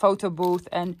and photo booth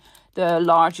and the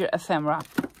larger ephemera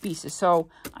pieces. So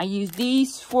I use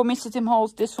these for Mr. Tim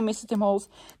Holtz, this for Mr. Tim Holtz.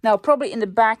 Now probably in the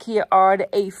back here are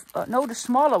the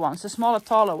smaller ones, the smaller,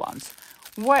 taller ones.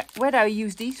 Where do I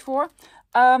use these for?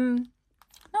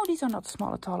 No, these are not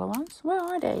smaller, taller ones. Where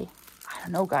are they? I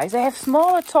don't know, guys. They have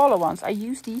smaller, taller ones. I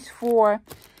use these for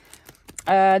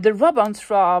the rub-ons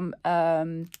from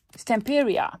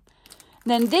Stamperia.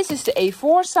 Then this is the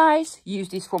A4 size. Use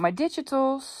these for my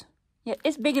digitals. Yeah,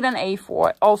 it's bigger than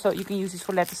A4. Also, you can use this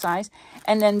for letter size.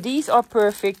 And then these are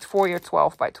perfect for your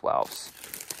 12 by 12s.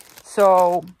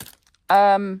 So,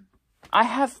 I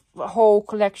have a whole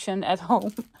collection at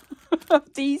home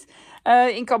of these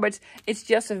in cupboards. It's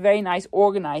just a very nice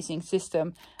organizing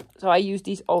system. So I use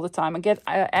these all the time. I get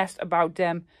asked about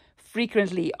them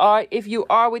frequently. If you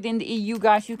are within the EU,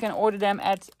 guys, you can order them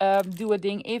at Do A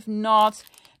Ding. If not,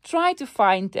 try to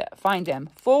find them.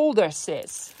 Folder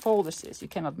Sis, you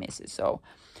cannot miss it. So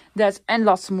that's, and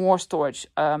lots more storage,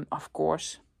 of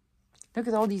course. Look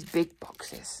at all these big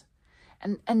boxes,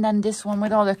 and then this one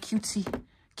with all the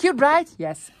cute, right?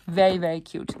 Yes, very, very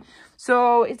cute.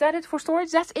 So is that it for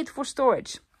storage? That's it for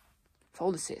storage.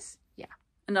 Folder Sis, yeah.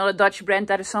 Another Dutch brand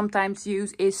that I sometimes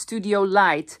use is Studio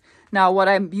Light. Now, what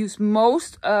I use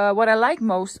most, what I like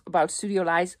most about Studio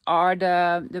Light are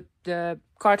the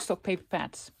cardstock paper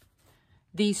pads.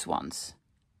 These ones.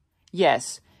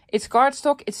 Yes, it's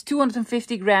cardstock. It's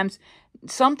 250 grams.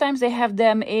 Sometimes they have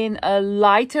them in a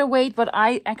lighter weight, but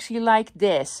I actually like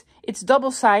this. It's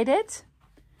double-sided.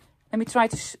 Let me try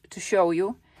to show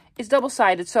you. It's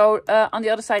double-sided. So on the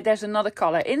other side, there's another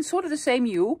color in sort of the same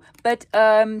hue, but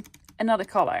another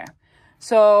color.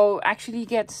 So actually you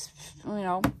get, you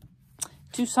know,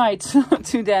 two sides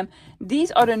to them.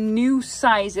 These are the new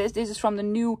sizes. This is from the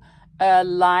new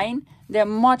line. They're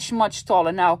much, much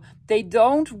taller. Now, they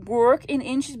don't work in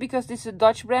inches because this is a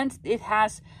Dutch brand. It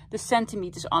has the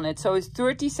centimeters on it. So it's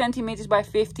 30 centimeters by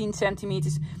 15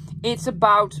 centimeters. It's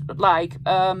about like,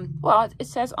 well, it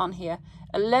says on here,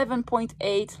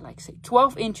 11.8, like say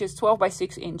 12 inches, 12 by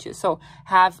 6 inches. So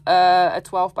have a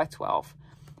 12 by 12.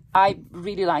 I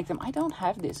really like them. I don't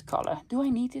have this color. Do I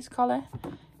need this color?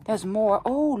 There's more.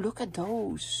 Oh, look at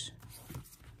those.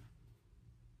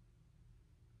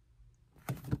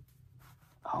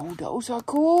 Oh, those are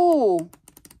cool.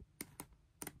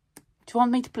 Do you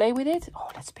want me to play with it? Oh,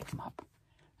 let's pick them up.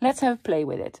 Let's have a play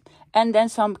with it. And then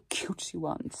some cutesy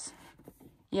ones.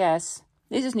 Yes,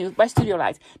 this is new by Studio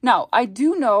Light. Now, I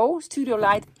do know Studio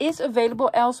Light is available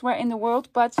elsewhere in the world,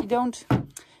 but you don't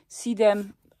see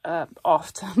them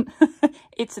often.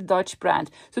 It's a Dutch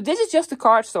brand. So this is just the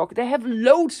cardstock. They have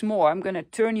loads more. I'm going to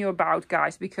turn you about,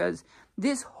 guys, because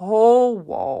this whole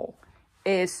wall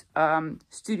is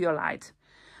Studio Light.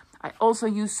 I also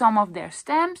use some of their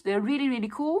stamps. They're really, really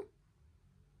cool.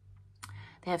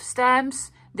 They have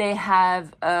stamps. They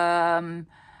have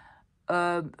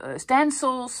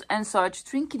stencils and such,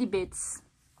 trinkety bits,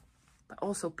 but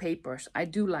also papers. I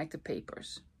do like the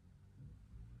papers.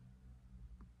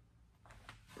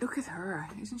 Look at her.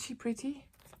 Isn't she pretty?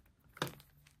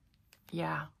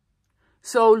 Yeah.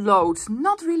 So loads.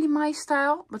 Not really my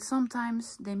style, but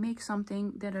sometimes they make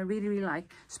something that I really, really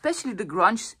like. Especially the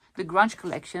grunge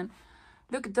collection.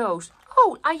 Look at those.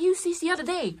 Oh, I used these the other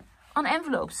day on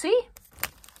envelopes. See?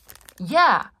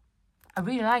 Yeah, I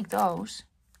really like those.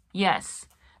 Yes.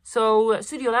 So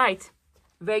Studio Light,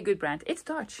 very good brand. It's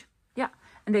Dutch. Yeah.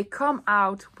 And they come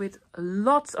out with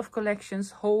lots of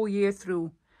collections whole year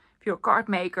through. If you're a card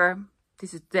maker,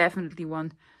 this is definitely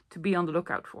one to be on the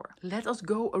lookout for. Let us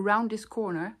go around this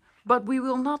corner, but we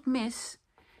will not miss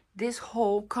this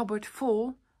whole cupboard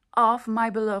full of my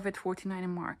beloved 49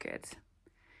 and Market.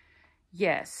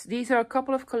 Yes, these are a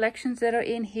couple of collections that are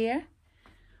in here.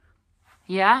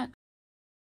 Yeah,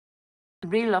 I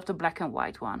really love the black and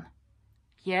white one.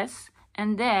 Yes,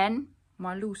 and then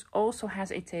Marloes also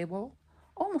has a table,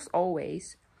 almost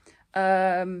always,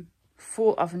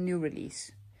 full of a new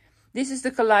release. This is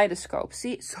the kaleidoscope.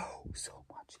 See,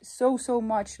 so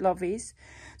much lovies.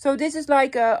 So this is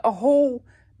like a whole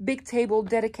big table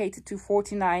dedicated to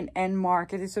 49 and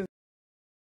Market. It's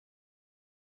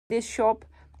this shop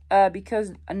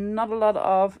because not a lot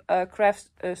of craft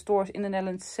stores in the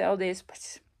Netherlands sell this,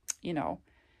 but you know,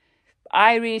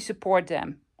 I really support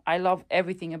them. I love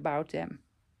everything about them.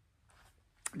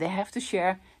 They have to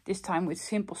share this time with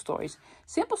Simple Stories.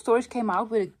 Simple Stories came out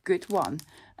with a good one,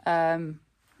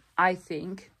 I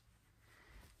think.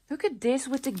 Look at this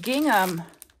with the gingham.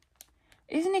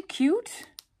 Isn't it cute?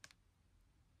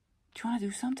 Do you want to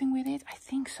do something with it? I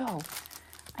think so.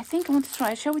 I think I want to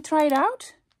try it. Shall we try it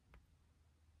out?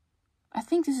 I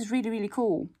think this is really, really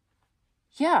cool.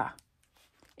 Yeah.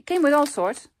 It came with all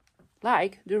sorts,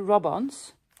 like the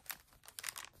rub-ons.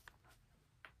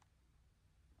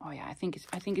 Oh yeah, I think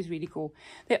it's really cool.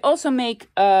 They also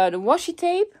make the washi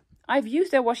tape. I've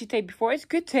used their washi tape before. It's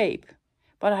good tape,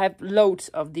 but I have loads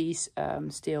of these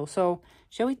still. So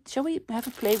shall we have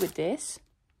a play with this?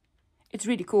 It's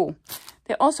really cool.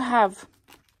 They also have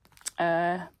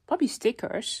probably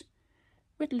stickers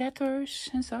with letters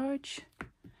and such.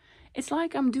 It's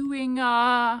like I'm doing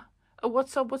a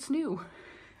what's up, what's new.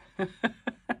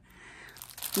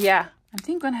 Yeah, I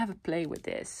think I'm gonna have a play with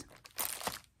this.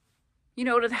 You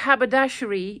know that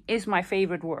haberdashery is my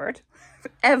favorite word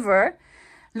ever.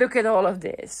 Look at all of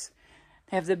this.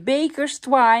 They have the baker's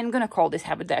twine. I'm gonna call this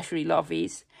haberdashery,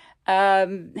 lovies.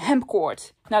 Hemp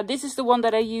cord. Now this is the one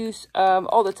that I use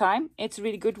all the time. It's a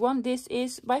really good one. This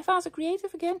is by Vasa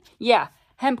Creative again. Yeah,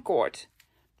 hemp cord.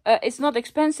 It's not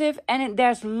expensive and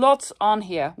there's lots on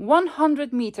here.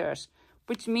 100 meters,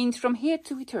 which means from here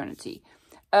to eternity.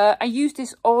 I use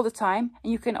this all the time,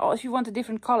 and you can, if you want a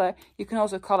different color, you can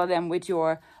also color them with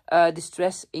your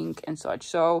distress ink and such.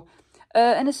 So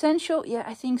an essential, yeah,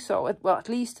 I think so. Well, at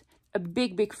least a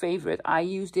big favorite. I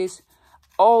use this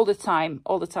all the time.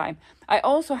 I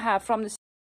also have from the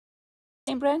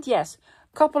same brand, yes,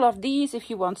 a couple of these if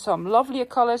you want some lovelier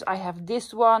colors. I have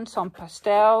this one, some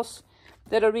pastels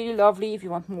that are really lovely. If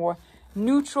you want more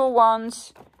neutral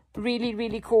ones,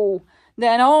 really cool.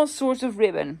 Then all sorts of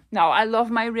ribbon. Now, I love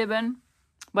my ribbon,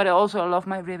 but I also love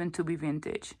my ribbon to be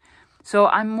vintage. So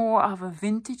I'm more of a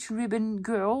vintage ribbon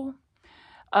girl,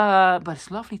 but it's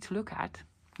lovely to look at.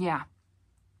 Yeah.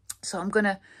 So I'm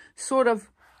gonna sort of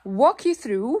walk you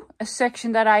through a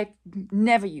section that I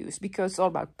never use because it's all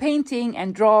about painting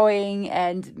and drawing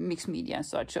and mixed media and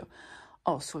such. So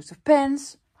all sorts of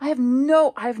pens. I have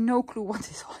no clue what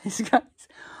this all is, guys.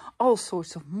 All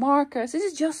sorts of markers. This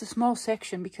is just a small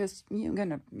section because you're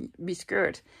gonna be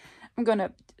scared. I'm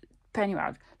gonna pen you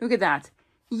out. Look at that.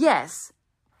 Yes,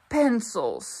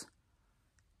 pencils.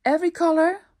 Every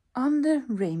color on the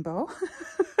rainbow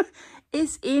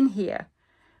is in here.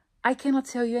 I cannot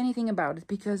tell you anything about it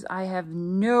because I have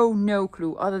no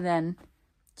clue other than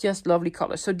just lovely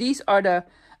colors. So these are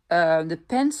the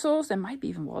pencils. There might be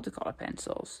even watercolor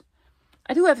pencils.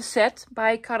 I do have a set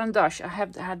by Caran d'Ache. I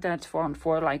have had that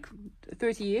for like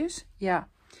 30 years. Yeah.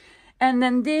 And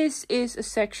then this is a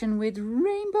section with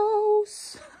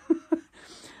rainbows.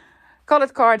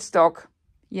 Colored cardstock.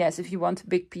 Yes, if you want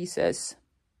big pieces.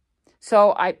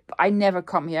 So I never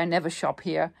come here. I never shop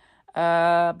here.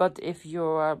 But if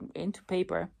you're into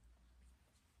paper.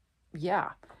 Yeah.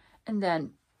 And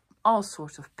then all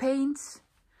sorts of paints.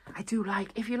 I do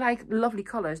like, if you like lovely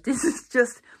colors, this is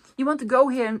just, you want to go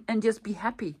here and just be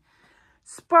happy.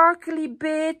 Sparkly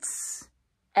bits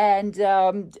and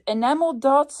enamel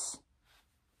dots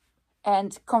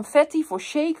and confetti for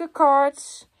shaker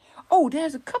cards. Oh,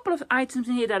 there's a couple of items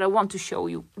in here that I want to show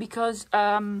you because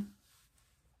I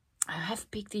have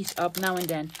picked these up now and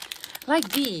then. Like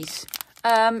these.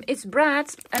 It's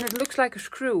brads and it looks like a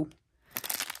screw.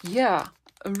 Yeah,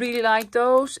 I really like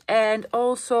those. And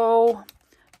also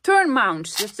Turn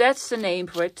mounts, that's the name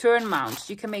for it, turn mounts.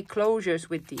 You can make closures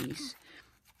with these.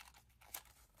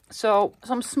 So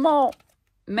some small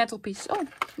metal pieces. Oh,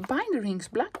 binder rings,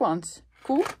 black ones,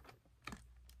 cool.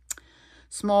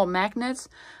 Small magnets.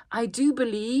 I do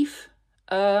believe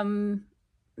that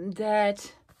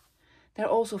there are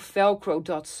also Velcro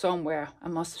dots somewhere. I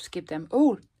must have skipped them.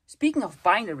 Oh, speaking of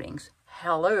binder rings,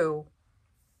 hello.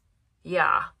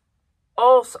 Yeah.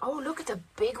 Also, oh, look at the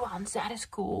big ones. That is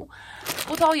cool.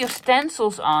 Put all your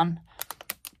stencils on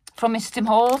from Mr. Tim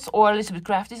Holtz or Elizabeth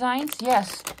Craft Designs.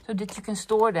 Yes, so that you can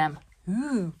store them.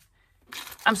 Ooh.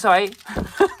 I'm sorry.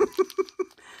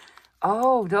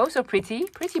 Oh, those are pretty.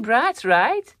 Pretty brats,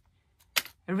 right?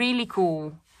 Really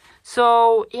cool.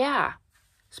 So, yeah.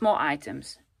 Small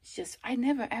items. It's just, I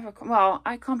never ever come. Well,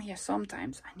 I come here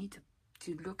sometimes. I need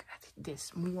to look at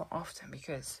this more often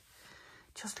because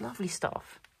just lovely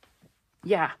stuff.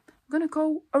 Yeah, I'm gonna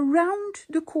go around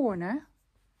the corner,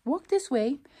 walk this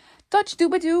way. Dutch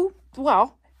Doobadoo,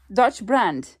 well, Dutch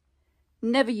brand.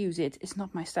 Never use it, it's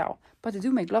not my style. But they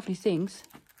do make lovely things.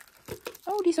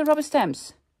 Oh, these are rubber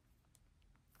stamps.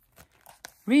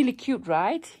 Really cute,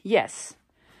 right? Yes.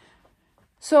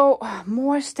 So,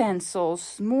 more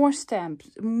stencils, more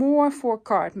stamps, more for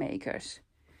card makers.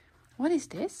 What is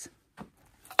this?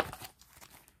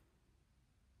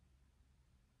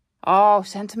 Oh,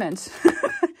 sentiments.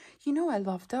 You know I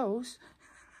love those.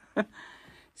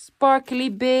 Sparkly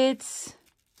bits.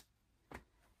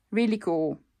 Really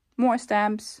cool. More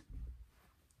stamps.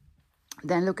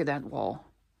 Then look at that wall.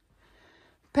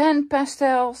 Pen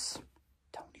pastels.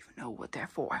 Don't even know what they're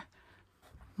for.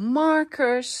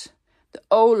 Markers. The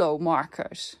Olo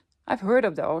markers. I've heard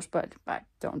of those, but I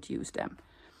don't use them.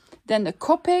 Then the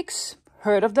Copics.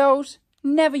 Heard of those.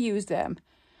 Never use them.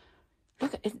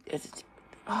 Look at it.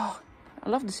 Oh, I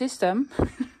love the system.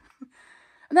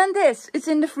 And then this, it's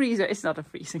in the freezer. It's not a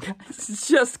freezer, guys. It's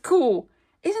just cool.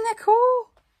 Isn't that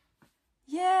cool?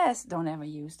 Yes, don't ever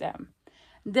use them.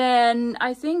 Then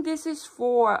I think this is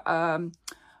for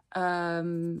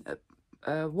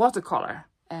watercolor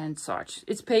and such.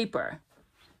 It's paper.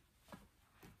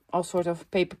 All sort of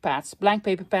paper pads, blank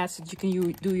paper pads that you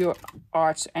can do your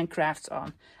arts and crafts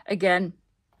on. Again,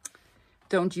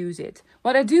 don't use it.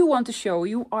 What I do want to show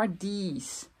you are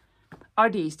these.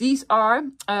 These are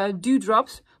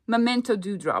dewdrops, memento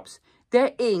dewdrops.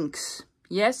 They're inks.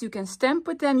 Yes, you can stamp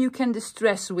with them, you can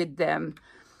distress with them.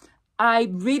 I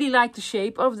really like the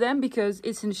shape of them because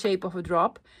it's in the shape of a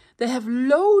drop. They have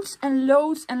loads and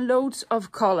loads and loads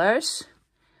of colors.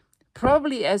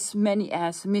 Probably as many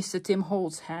as Mr. Tim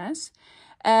Holtz has.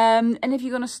 And if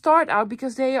you're going to start out,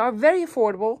 because they are very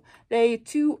affordable, they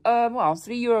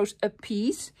 €3 a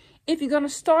piece. If you're going to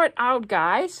start out,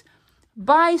 guys,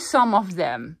 buy some of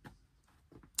them.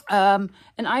 And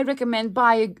I recommend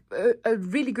buy a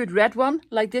really good red one,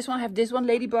 like this one. I have this one,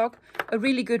 Ladybug, a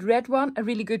really good red one, a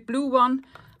really good blue one.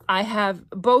 I have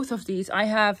both of these. I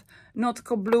have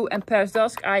Nautical Blue and Paris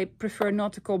Dusk. I prefer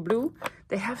Nautical Blue.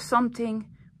 They have something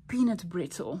peanut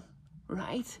brittle,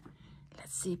 right?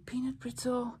 Let's see, peanut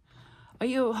brittle. Are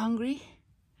you hungry?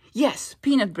 Yes,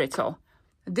 peanut brittle.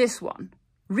 This one,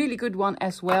 really good one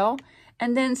as well.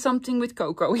 And then something with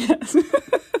cocoa, yes.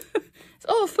 It's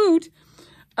all food.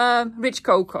 Rich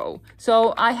cocoa.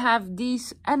 So I have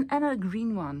these and a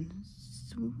green one.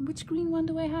 Which green one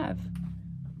do I have?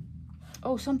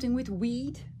 Oh, something with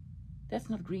weed. That's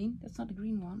not green. That's not a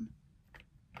green one.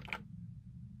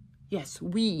 Yes,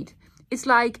 weed. It's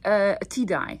like a tea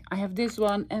dye. I have this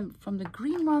one, and from the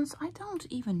green ones, I don't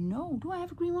even know. Do I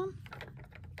have a green one?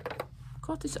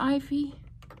 Cottage ivy.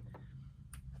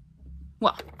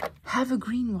 Well, have a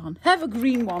green one. Have a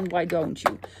green one, why don't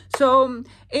you? So,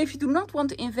 if you do not want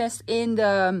to invest in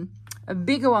the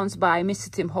bigger ones by Mr.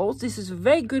 Tim Holtz, this is a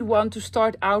very good one to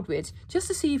start out with. Just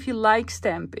to see if you like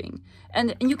stamping.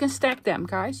 And you can stack them,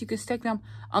 guys. You can stack them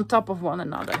on top of one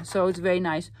another. So, it's a very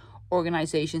nice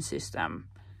organization system.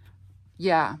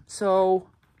 Yeah, so,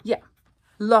 yeah,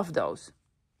 love those.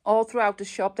 All throughout the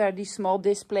shop, there are these small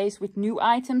displays with new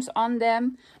items on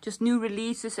them. Just new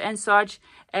releases and such.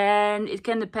 And it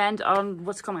can depend on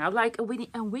what's coming out. Like a Winnie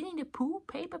the Pooh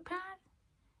paper pad.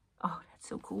 Oh, that's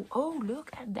so cool. Oh, look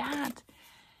at that.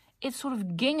 It's sort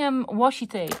of gingham washi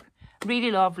tape. Really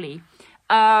lovely.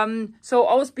 So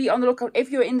always be on the lookout.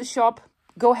 If you're in the shop,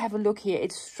 go have a look here.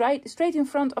 It's straight in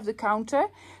front of the counter.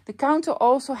 The counter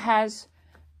also has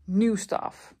new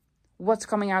stuff. What's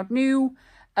coming out new?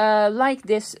 Like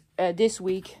this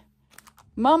week,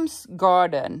 Mum's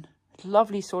Garden.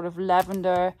 Lovely sort of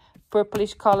lavender,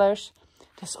 purplish colors.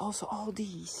 There's also all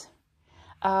these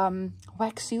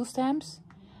wax seal stamps.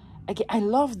 I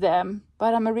love them,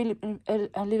 but I'm a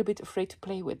little bit afraid to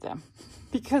play with them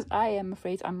because I am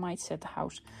afraid I might set the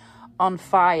house on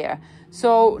fire.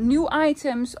 So new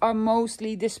items are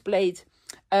mostly displayed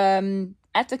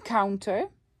at the counter,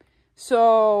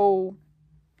 so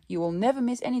you will never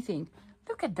miss anything.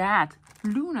 Look at that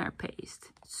lunar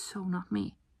paste. It's so not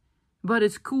me, but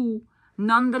it's cool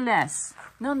nonetheless.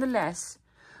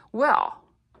 Well,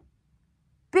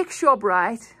 big shop,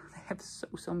 right? They have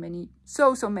so many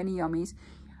yummies.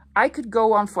 I could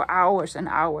go on for hours and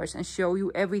hours and show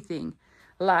you everything.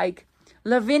 Like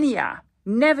Lavinia,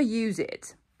 never use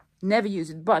it,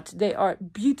 but they are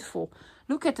beautiful.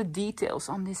 Look at the details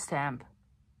on this stamp.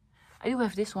 I do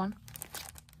have this one.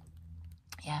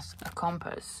 Yes, a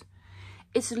compass.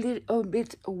 It's a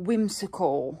bit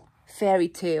whimsical, fairy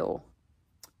tale.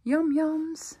 Yum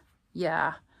yums.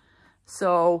 Yeah.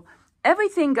 So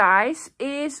everything, guys,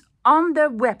 is on the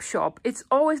web shop. It's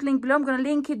always linked below. I'm going to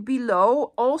link it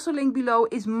below. Also linked below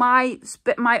is my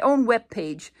own web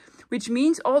page, which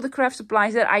means all the craft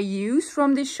supplies that I use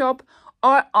from this shop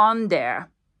are on there.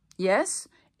 Yes,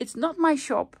 it's not my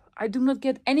shop. I do not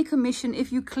get any commission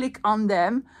if you click on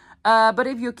them. But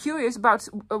if you're curious about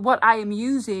what I am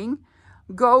using,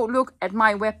 go look at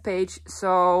my webpage,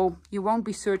 so you won't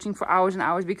be searching for hours and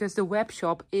hours, because the web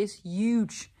shop is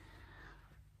huge.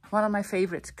 One of my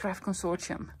favorites, Craft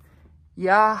Consortium.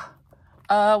 Yeah.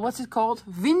 What's it called?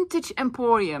 Vintage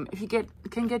Emporium. If you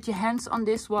can get your hands on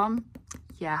this one,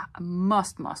 yeah, a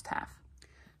must have.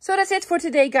 So that's it for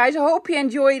today, guys. I hope you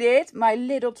enjoyed it. My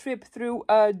little trip through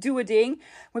Duoding.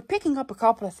 We're picking up a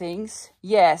couple of things.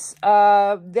 Yes,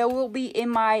 there will be in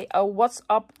my what's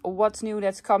up, what's new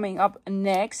that's coming up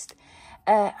next.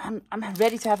 I'm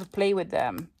ready to have a play with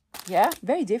them. Yeah,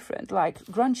 very different, like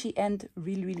grungy and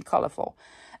really colorful.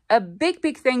 A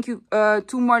big thank you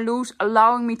to Marloes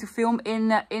allowing me to film in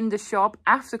the shop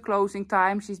after closing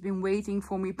time. She's been waiting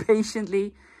for me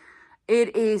patiently.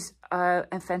 It is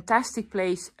a fantastic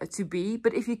place to be.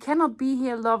 But if you cannot be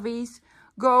here, lovies,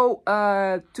 go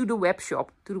to the web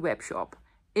shop.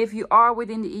 If you are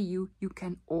within the EU, you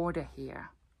can order here.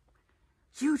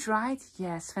 Huge, right?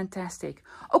 Yes, fantastic.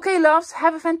 Okay, loves,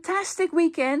 have a fantastic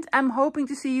weekend. I'm hoping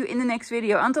to see you in the next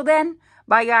video. Until then,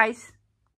 bye, guys.